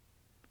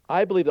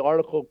 I believe the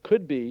article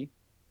could be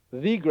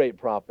the great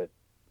prophet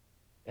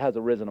has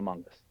arisen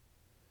among us.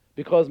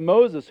 Because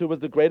Moses, who was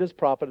the greatest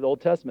prophet of the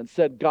Old Testament,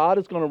 said, God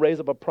is going to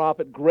raise up a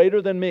prophet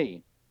greater than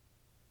me.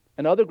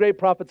 And other great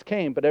prophets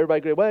came, but everybody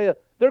agreed, well, yeah,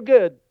 they're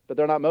good, but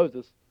they're not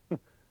Moses.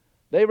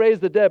 They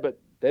raised the dead, but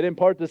they didn't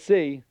part the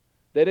sea.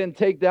 They didn't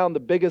take down the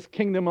biggest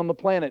kingdom on the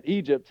planet,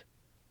 Egypt.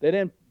 They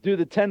didn't do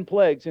the 10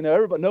 plagues.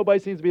 Nobody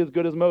seems to be as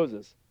good as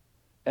Moses.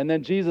 And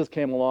then Jesus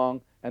came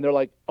along, and they're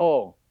like,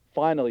 oh,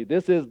 finally,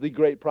 this is the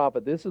great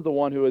prophet. This is the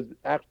one who is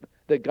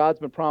that God's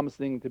been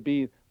promising to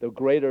be the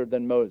greater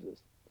than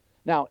Moses.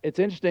 Now, it's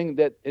interesting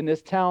that in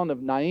this town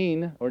of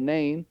Nain,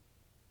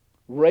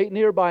 right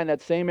nearby in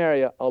that same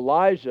area,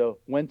 Elijah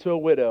went to a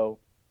widow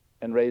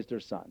and raised her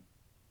son.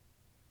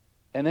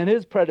 And then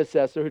his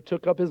predecessor, who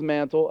took up his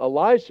mantle,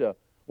 Elisha,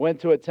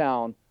 went to a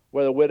town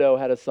where the widow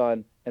had a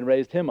son and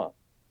raised him up.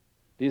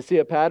 Do you see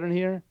a pattern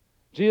here?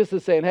 Jesus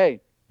is saying,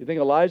 hey, you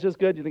think Elijah's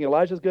good? You think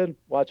Elijah's good?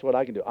 Watch what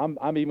I can do.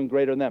 I'm even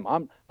greater than them.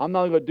 I'm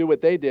not going to do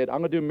what they did. I'm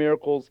going to do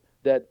miracles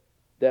that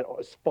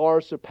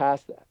far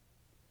surpass that.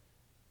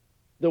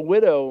 The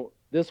widow,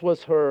 this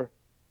was her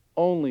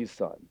only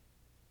son.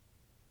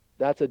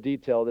 That's a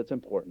detail that's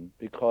important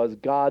because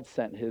God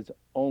sent his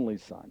only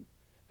son.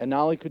 And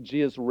not only could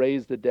Jesus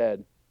raise the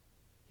dead,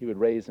 he would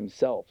raise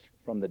himself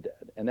from the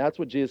dead. And that's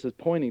what Jesus is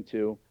pointing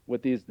to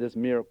with this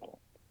miracle.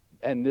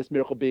 And this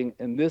miracle being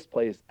in this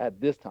place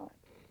at this time.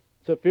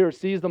 So fear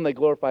seized them, they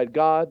glorified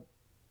God,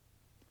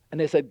 and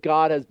they said,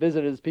 God has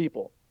visited his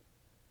people.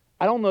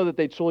 I don't know that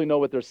they truly know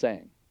what they're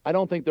saying. I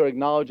don't think they're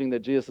acknowledging that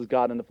Jesus is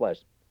God in the flesh,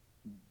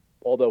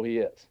 although he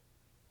is.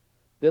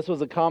 This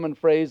was a common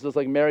phrase, just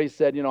like Mary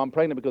said, I'm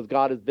pregnant because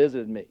God has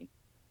visited me.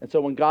 And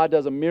so when God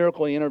does a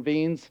miracle, he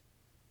intervenes,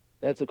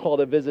 that's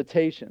called a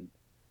visitation.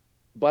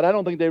 But I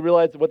don't think they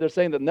realize what they're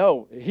saying, that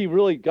no,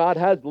 God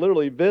has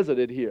literally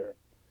visited here.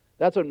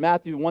 That's what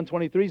Matthew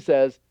 1:23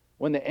 says,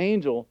 when the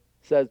angel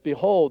says,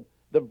 behold,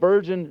 the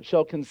virgin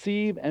shall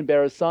conceive and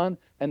bear a son,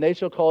 and they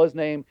shall call his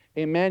name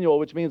Emmanuel,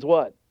 which means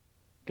what?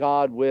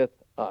 God with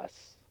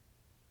us.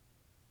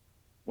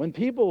 When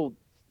people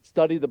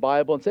study the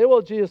Bible and say,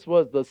 well, Jesus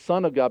was the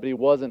Son of God, but he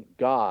wasn't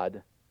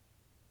God,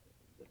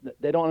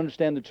 they don't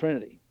understand the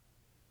Trinity.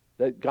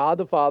 That God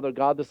the Father,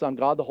 God the Son,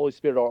 God the Holy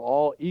Spirit are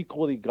all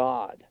equally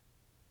God.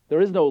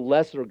 There is no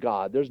lesser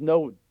God. There's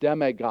no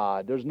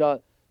demigod.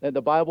 And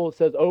the Bible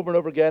says over and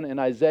over again in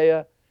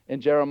Isaiah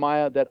and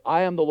Jeremiah that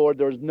I am the Lord,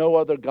 there is no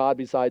other God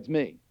besides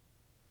me.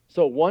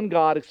 So one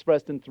God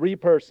expressed in three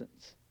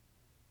persons.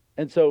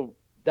 And so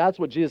that's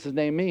what Jesus'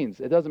 name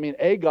means. It doesn't mean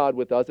a God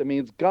with us. It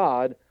means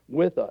God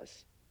with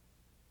us.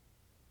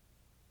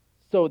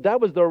 So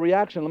that was their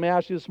reaction. Let me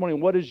ask you this morning,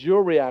 what is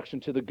your reaction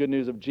to the good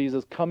news of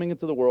Jesus coming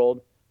into the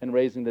world and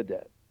raising the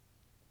dead?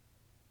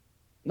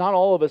 Not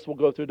all of us will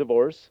go through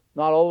divorce.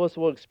 Not all of us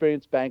will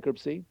experience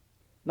bankruptcy.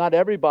 Not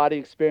everybody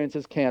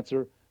experiences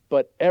cancer,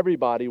 but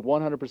everybody,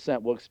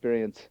 100%, will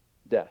experience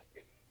death.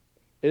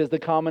 It is the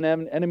common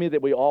enemy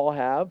that we all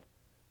have.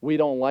 We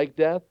don't like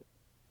death.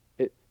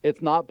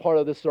 It's not part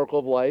of the circle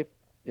of life.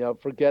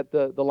 Forget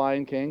the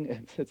Lion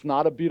King. It's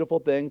not a beautiful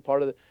thing.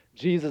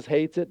 Jesus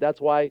hates it.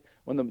 That's why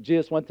when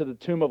Jesus went to the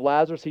tomb of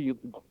Lazarus,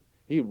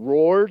 he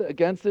roared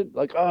against it,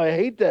 like, oh, I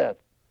hate death.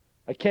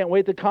 I can't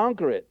wait to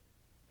conquer it.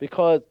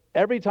 Because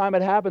every time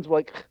it happens, we're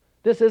like,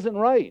 this isn't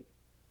right.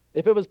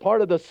 If it was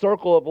part of the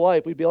circle of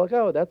life, we'd be like,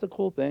 oh, that's a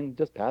cool thing,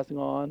 just passing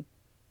on.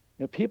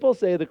 People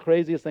say the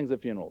craziest things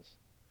at funerals.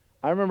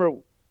 I remember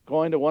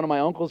going to one of my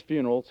uncle's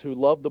funerals who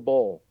loved to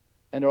bowl.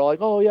 And they're like,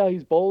 oh, yeah,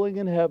 he's bowling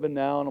in heaven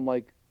now. And I'm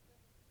like,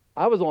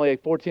 I was only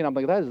like 14. I'm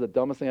like, that is the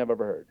dumbest thing I've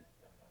ever heard.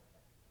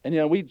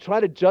 And, we try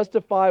to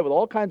justify with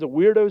all kinds of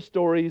weirdo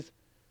stories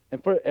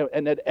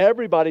and that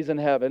everybody's in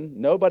heaven.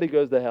 Nobody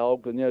goes to hell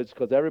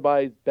because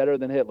everybody's better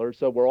than Hitler.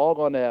 So we're all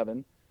going to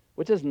heaven,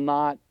 which is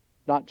not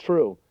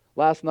true.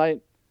 Last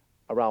night,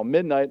 around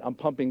midnight, I'm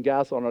pumping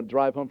gas on a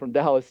drive home from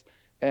Dallas,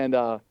 and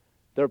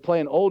they're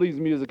playing oldies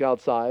music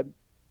outside.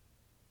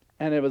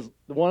 And it was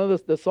one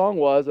of the song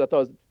was, I thought it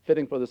was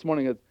fitting for this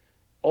morning, is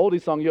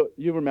oldie song,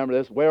 you remember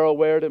this,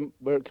 where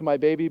can my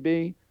baby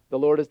be? The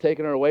Lord has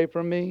taken her away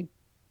from me.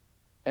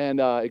 And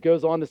it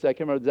goes on to say, I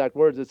can't remember the exact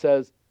words, it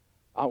says,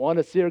 I want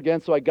to see her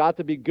again, so I got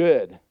to be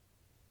good,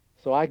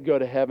 so I can go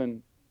to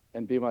heaven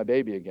and be my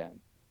baby again.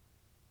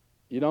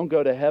 You don't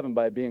go to heaven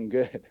by being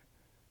good.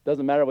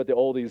 Doesn't matter what the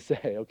oldies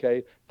say,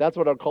 okay? That's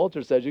what our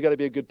culture says. You got to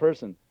be a good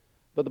person.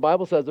 But the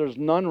Bible says there's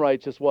none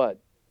righteous what?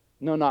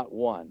 No, not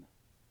one.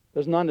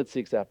 There's none that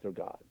seeks after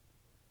God.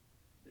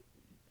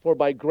 For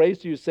by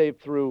grace you saved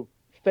through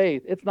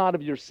faith. It's not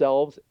of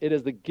yourselves. It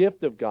is the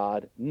gift of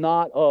God,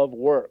 not of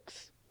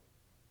works.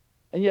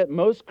 And yet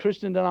most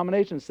Christian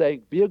denominations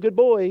say, be a good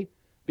boy,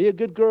 be a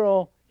good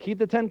girl, keep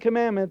the 10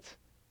 Commandments,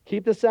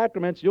 keep the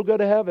sacraments, you'll go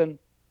to heaven.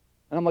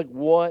 And I'm like,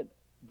 what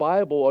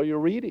Bible are you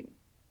reading?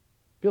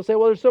 People say,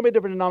 well, there's so many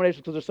different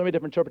denominations because there's so many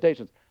different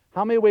interpretations.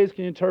 How many ways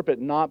can you interpret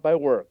not by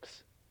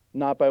works?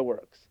 Not by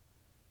works.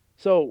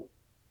 So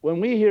when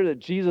we hear that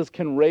Jesus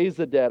can raise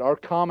the dead, our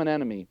common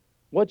enemy,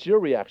 what's your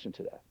reaction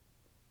to that?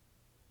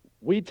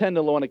 We tend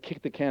to want to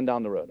kick the can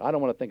down the road. I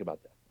don't want to think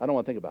about that. I don't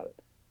want to think about it.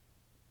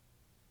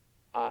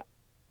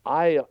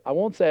 I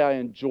won't say I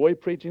enjoy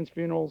preaching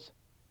funerals,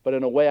 but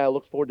in a way I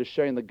look forward to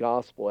sharing the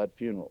gospel at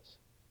funerals.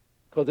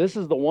 Because this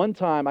is the one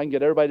time I can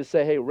get everybody to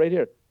say, hey, right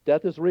here,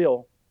 death is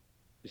real.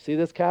 You see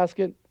this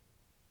casket?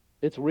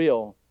 It's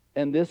real.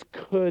 And this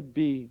could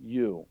be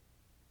you.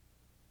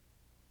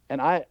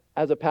 And I,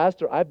 as a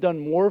pastor, I've done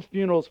more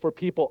funerals for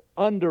people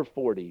under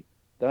 40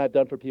 than I've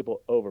done for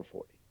people over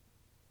 40.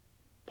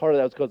 Part of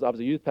that was because I was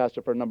a youth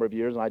pastor for a number of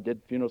years, and I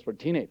did funerals for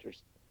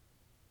teenagers.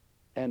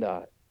 And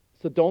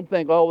so don't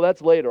think, oh, well,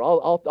 that's later.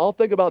 I'll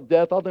think about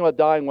death. I'll think about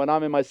dying when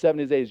I'm in my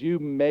 70s, 80s. You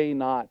may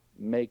not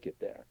make it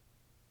there.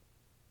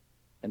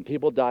 And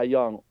people die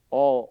young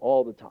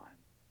all the time.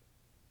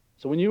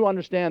 So when you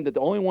understand that the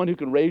only one who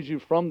can raise you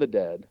from the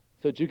dead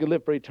so that you can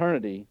live for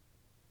eternity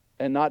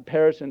and not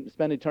perish and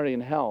spend eternity in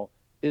hell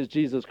is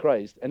Jesus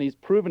Christ. And he's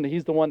proven that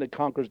he's the one that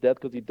conquers death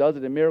because he does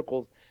it in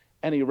miracles,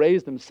 and he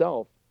raised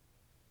himself.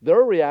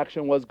 Their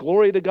reaction was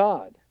glory to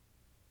God.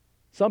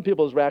 Some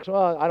people's reaction,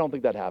 oh, I don't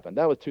think that happened.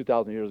 That was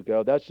 2,000 years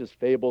ago. That's just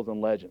fables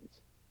and legends.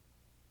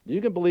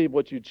 You can believe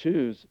what you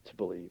choose to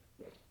believe.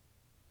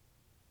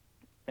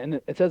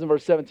 And it says in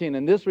verse 17,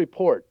 in this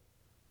report,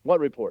 what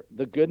report?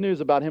 The good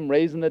news about him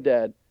raising the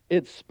dead,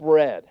 it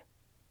spread.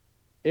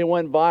 It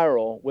went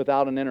viral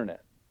without an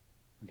internet.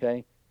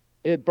 Okay?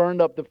 It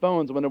burned up the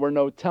phones when there were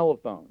no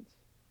telephones.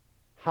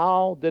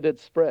 How did it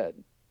spread?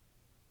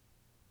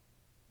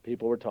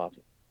 People were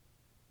talking.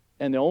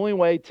 And the only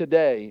way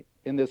today,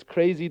 in this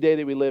crazy day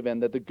that we live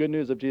in, that the good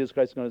news of Jesus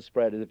Christ is going to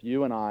spread is if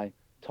you and I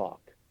talk.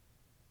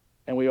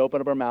 And we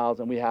open up our mouths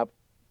and we have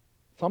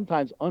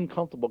sometimes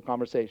uncomfortable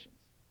conversations.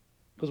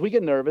 Because we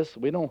get nervous,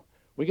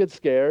 we get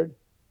scared.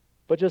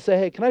 But just say,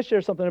 hey, can I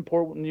share something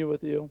important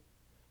with you?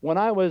 When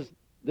I was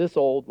this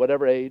old,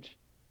 whatever age,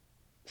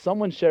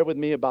 someone shared with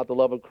me about the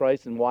love of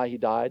Christ and why he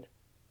died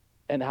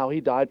and how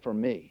he died for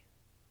me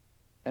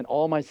and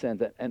all my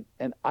sins.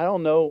 And I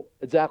don't know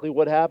exactly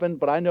what happened,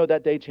 but I know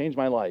that day changed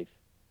my life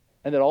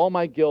and that all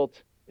my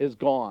guilt is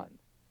gone.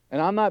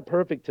 And I'm not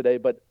perfect today,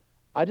 but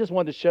I just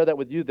wanted to share that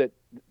with you, that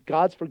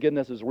God's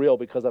forgiveness is real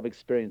because I've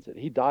experienced it.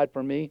 He died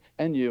for me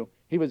and you.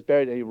 He was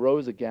buried and he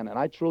rose again. And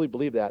I truly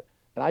believe that.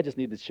 And I just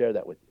need to share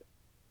that with you.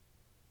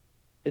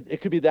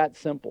 It could be that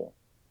simple.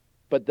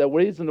 But the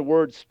reason the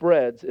word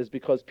spreads is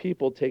because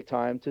people take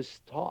time to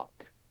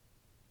talk.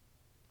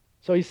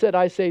 So he said,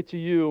 I say to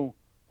you,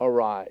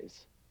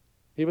 arise.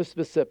 He was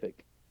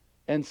specific.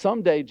 And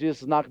someday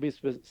Jesus is not going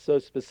to be so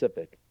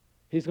specific.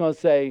 He's going to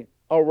say,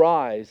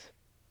 arise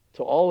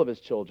to all of his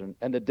children,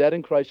 and the dead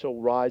in Christ shall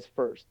rise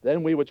first.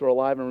 Then we which are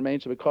alive and remain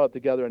shall be caught up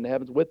together in the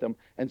heavens with them,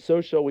 and so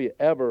shall we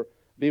ever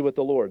be with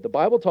the Lord. The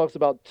Bible talks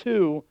about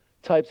two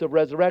types of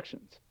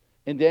resurrections.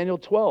 In Daniel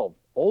 12,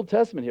 Old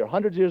Testament here,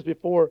 hundreds of years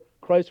before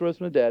Christ rose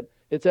from the dead,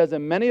 it says,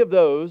 and many of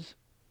those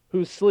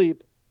who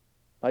sleep,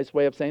 nice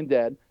way of saying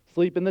dead,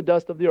 sleep in the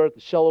dust of the earth,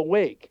 shall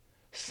awake,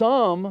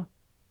 some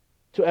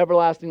to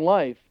everlasting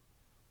life,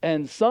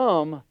 and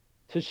some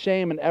to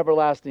shame and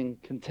everlasting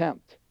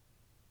contempt.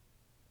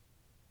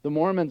 The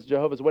Mormons,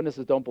 Jehovah's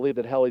Witnesses, don't believe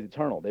that hell is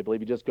eternal. They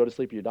believe you just go to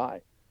sleep, you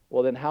die.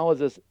 Well, then how is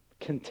this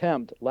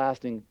contempt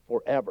lasting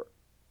forever?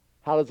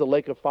 How does the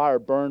lake of fire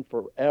burn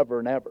forever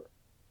and ever?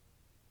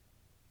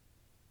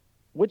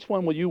 Which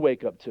one will you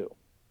wake up to?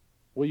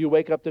 Will you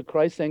wake up to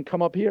Christ saying,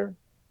 come up here,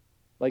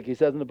 like he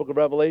says in the book of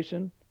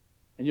Revelation,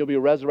 and you'll be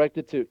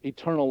resurrected to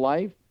eternal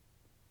life?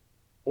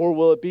 Or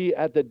will it be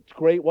at the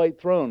great white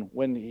throne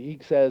when he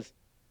says,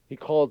 he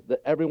calls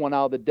everyone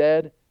out of the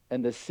dead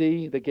and the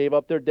sea that gave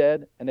up their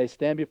dead, and they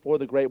stand before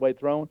the great white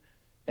throne?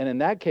 And in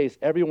that case,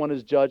 everyone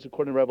is judged,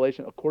 according to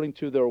Revelation, according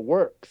to their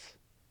works.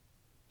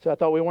 So I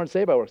thought we weren't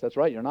saved by works. That's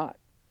right, you're not.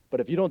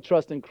 But if you don't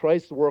trust in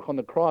Christ's work on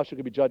the cross, you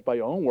could be judged by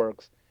your own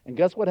works. And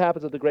guess what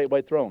happens at the great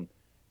white throne?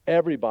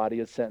 Everybody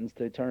is sentenced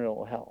to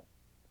eternal hell.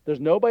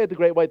 There's nobody at the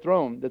great white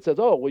throne that says,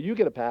 oh, well, you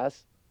get a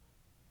pass.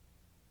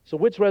 So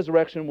which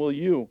resurrection will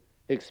you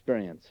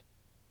experience?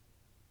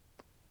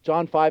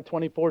 John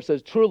 5:24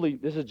 says, truly,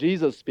 this is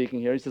Jesus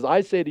speaking here. He says,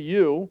 I say to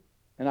you,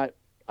 and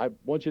I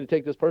want you to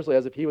take this personally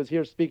as if he was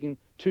here speaking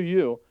to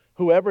you,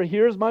 whoever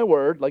hears my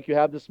word, like you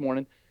have this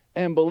morning,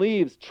 and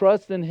believes,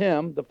 trusts in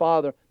him, the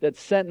Father, that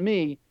sent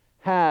me,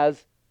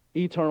 has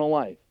eternal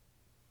life.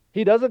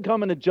 He doesn't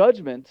come into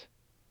judgment,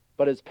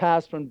 but is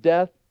passed from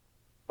death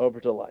over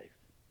to life.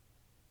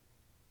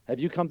 Have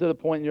you come to the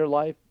point in your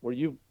life where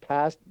you've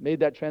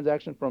made that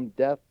transaction from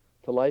death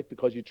to life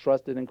because you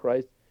trusted in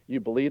Christ? You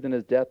believed in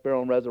his death,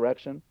 burial, and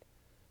resurrection?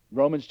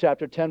 Romans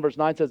chapter 10, verse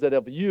 9 says that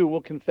if you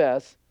will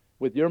confess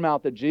with your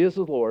mouth that Jesus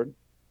is Lord,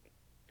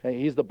 okay,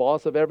 he's the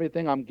boss of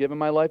everything, I'm giving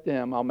my life to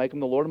him, I'll make him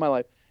the Lord of my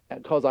life,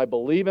 because I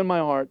believe in my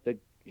heart that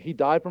he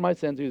died for my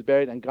sins, he was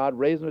buried, and God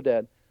raised him from the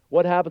dead.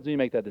 What happens when you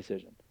make that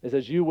decision? It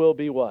says you will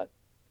be what?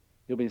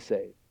 You'll be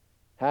saved.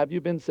 Have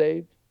you been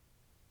saved?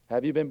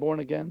 Have you been born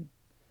again?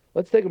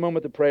 Let's take a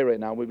moment to pray right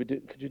now.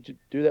 Could you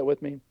do that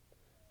with me?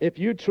 If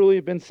you truly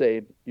have been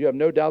saved, you have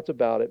no doubts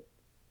about it,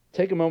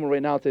 take a moment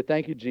right now and say,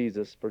 thank you,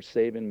 Jesus, for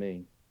saving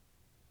me.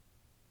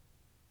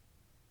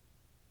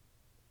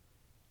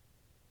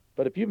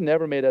 But if you've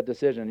never made that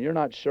decision, you're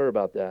not sure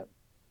about that,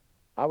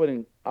 I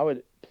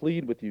would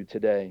plead with you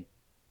today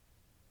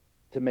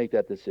to make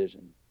that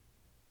decision.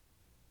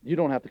 You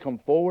don't have to come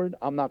forward.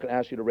 I'm not going to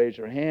ask you to raise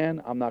your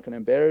hand. I'm not going to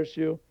embarrass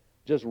you.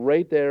 Just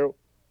right there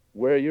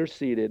where you're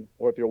seated,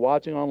 or if you're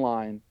watching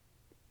online,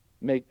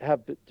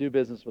 do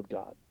business with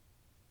God.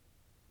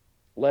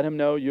 Let him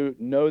know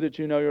that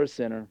you know you're a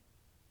sinner,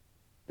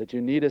 that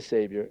you need a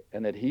Savior,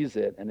 and that he's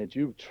it, and that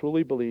you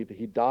truly believe that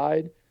he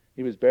died,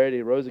 he was buried,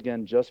 he rose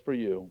again just for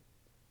you,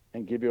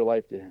 and give your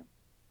life to him.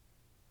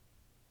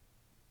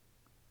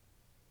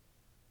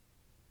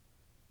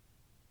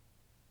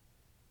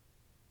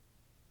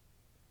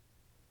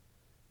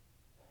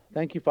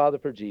 Thank you, Father,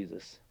 for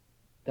Jesus.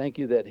 Thank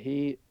you that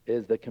he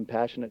is the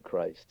compassionate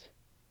Christ,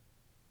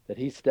 that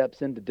he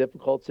steps into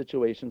difficult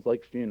situations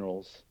like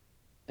funerals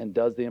and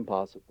does the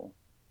impossible.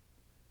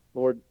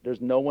 Lord,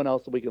 there's no one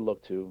else that we can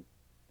look to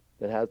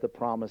that has the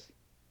promise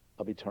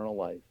of eternal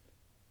life,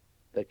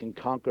 that can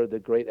conquer the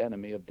great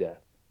enemy of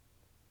death.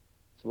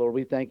 So, Lord,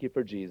 we thank you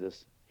for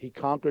Jesus. He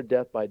conquered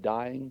death by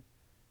dying,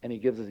 and he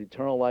gives us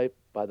eternal life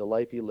by the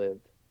life he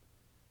lived.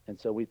 And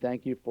so we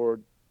thank you for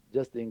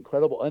just the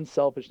incredible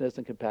unselfishness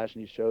and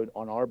compassion he showed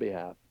on our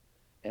behalf,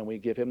 and we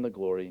give him the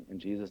glory in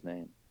Jesus'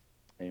 name.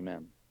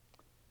 Amen.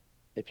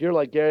 If you're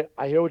like, Gary,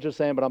 I hear what you're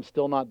saying, but I'm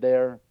still not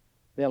there,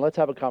 then let's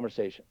have a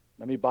conversation.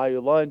 Let me buy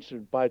you lunch or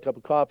buy a cup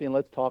of coffee, and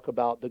let's talk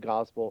about the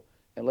gospel,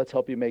 and let's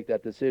help you make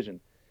that decision.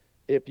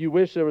 If you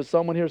wish there was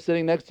someone here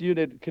sitting next to you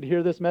that could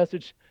hear this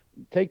message,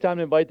 take time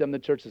to invite them to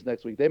church this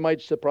next week. They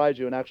might surprise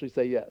you and actually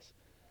say yes.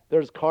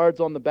 There's cards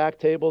on the back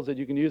tables that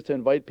you can use to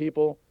invite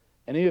people.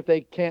 And even if they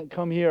can't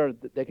come here,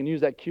 they can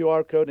use that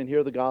QR code and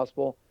hear the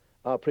gospel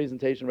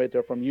presentation right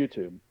there from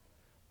YouTube.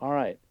 All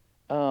right.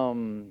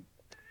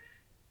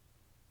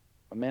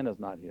 Amanda's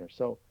not here.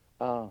 So,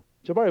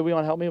 Jabari, we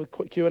want to help me with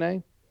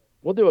Q&A?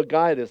 We'll do a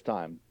guy this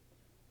time.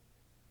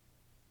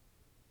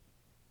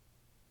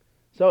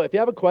 So if you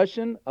have a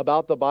question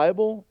about the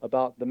Bible,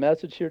 about the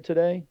message here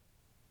today,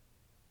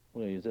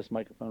 we're going to use this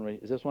microphone.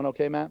 Is this one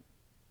okay, Matt?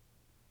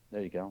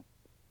 There you go.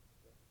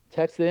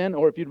 Text in,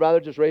 or if you'd rather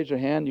just raise your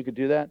hand, you could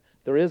do that.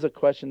 There is a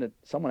question that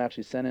someone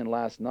actually sent in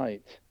last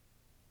night.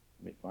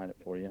 Let me find it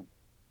for you.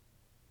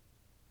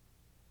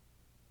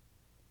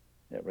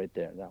 Yeah, right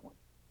there, that one.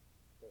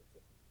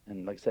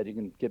 And like I said, you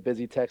can get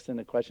busy texting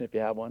the question if you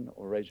have one,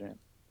 or raise your hand.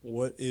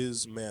 What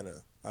is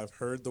manna? I've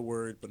heard the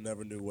word, but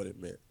never knew what it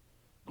meant.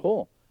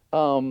 Cool.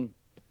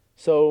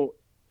 So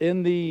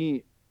when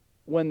the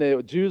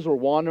Jews were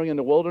wandering in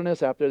the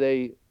wilderness after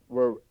they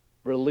were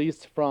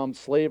released from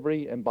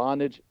slavery and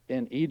bondage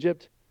in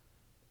Egypt,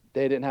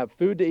 they didn't have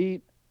food to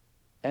eat,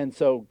 and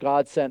so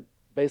God sent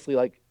basically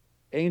like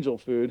angel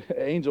food,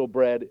 angel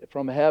bread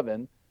from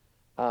heaven.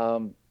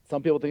 Some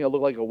people think it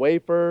looked like a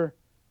wafer.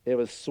 It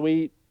was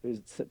sweet.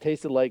 It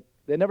tasted like,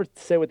 they never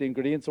say what the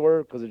ingredients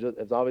were because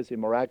it's obviously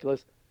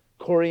miraculous.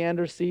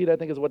 Coriander seed, I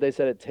think is what they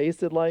said it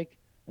tasted like,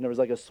 and there was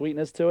like a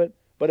sweetness to it.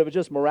 But it was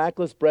just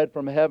miraculous bread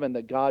from heaven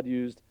that God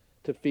used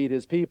to feed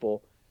his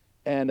people.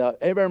 And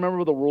everybody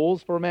remember the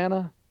rules for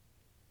manna?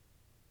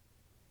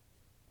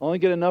 Only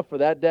get enough for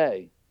that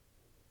day.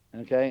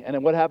 Okay? And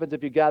then what happens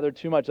if you gather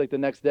too much like the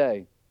next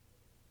day?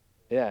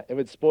 Yeah, it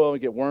would spoil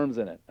and get worms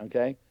in it.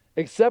 Okay?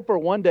 Except for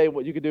one day,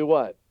 what you could do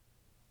what?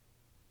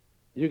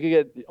 You could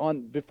get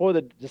on before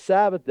the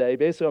Sabbath day,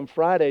 basically on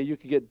Friday, you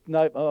could get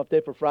night off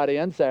day for Friday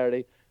and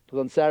Saturday, because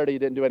on Saturday you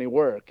didn't do any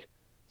work.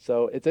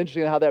 So it's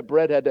interesting how that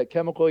bread had that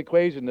chemical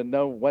equation to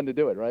know when to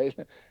do it, right?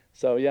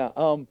 So yeah,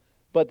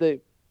 but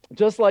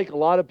just like a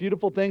lot of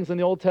beautiful things in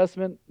the Old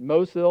Testament,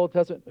 most of the Old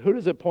Testament, who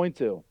does it point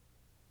to?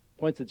 It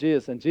points to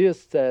Jesus, and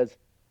Jesus says,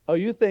 "Oh,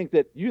 you think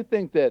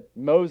that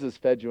Moses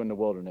fed you in the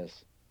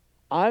wilderness?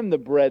 I'm the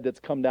bread that's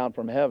come down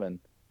from heaven."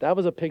 That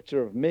was a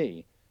picture of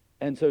me.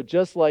 And so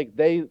just like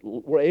they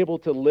were able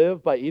to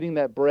live by eating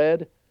that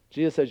bread,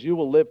 Jesus says, you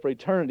will live for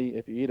eternity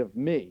if you eat of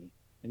me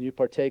and you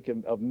partake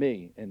of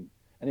me. And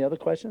any other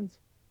questions?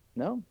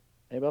 No?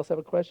 Anybody else have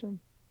a question?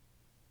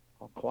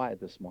 All quiet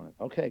this morning.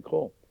 Okay,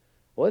 cool.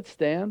 Well, let's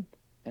stand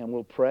and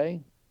we'll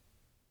pray.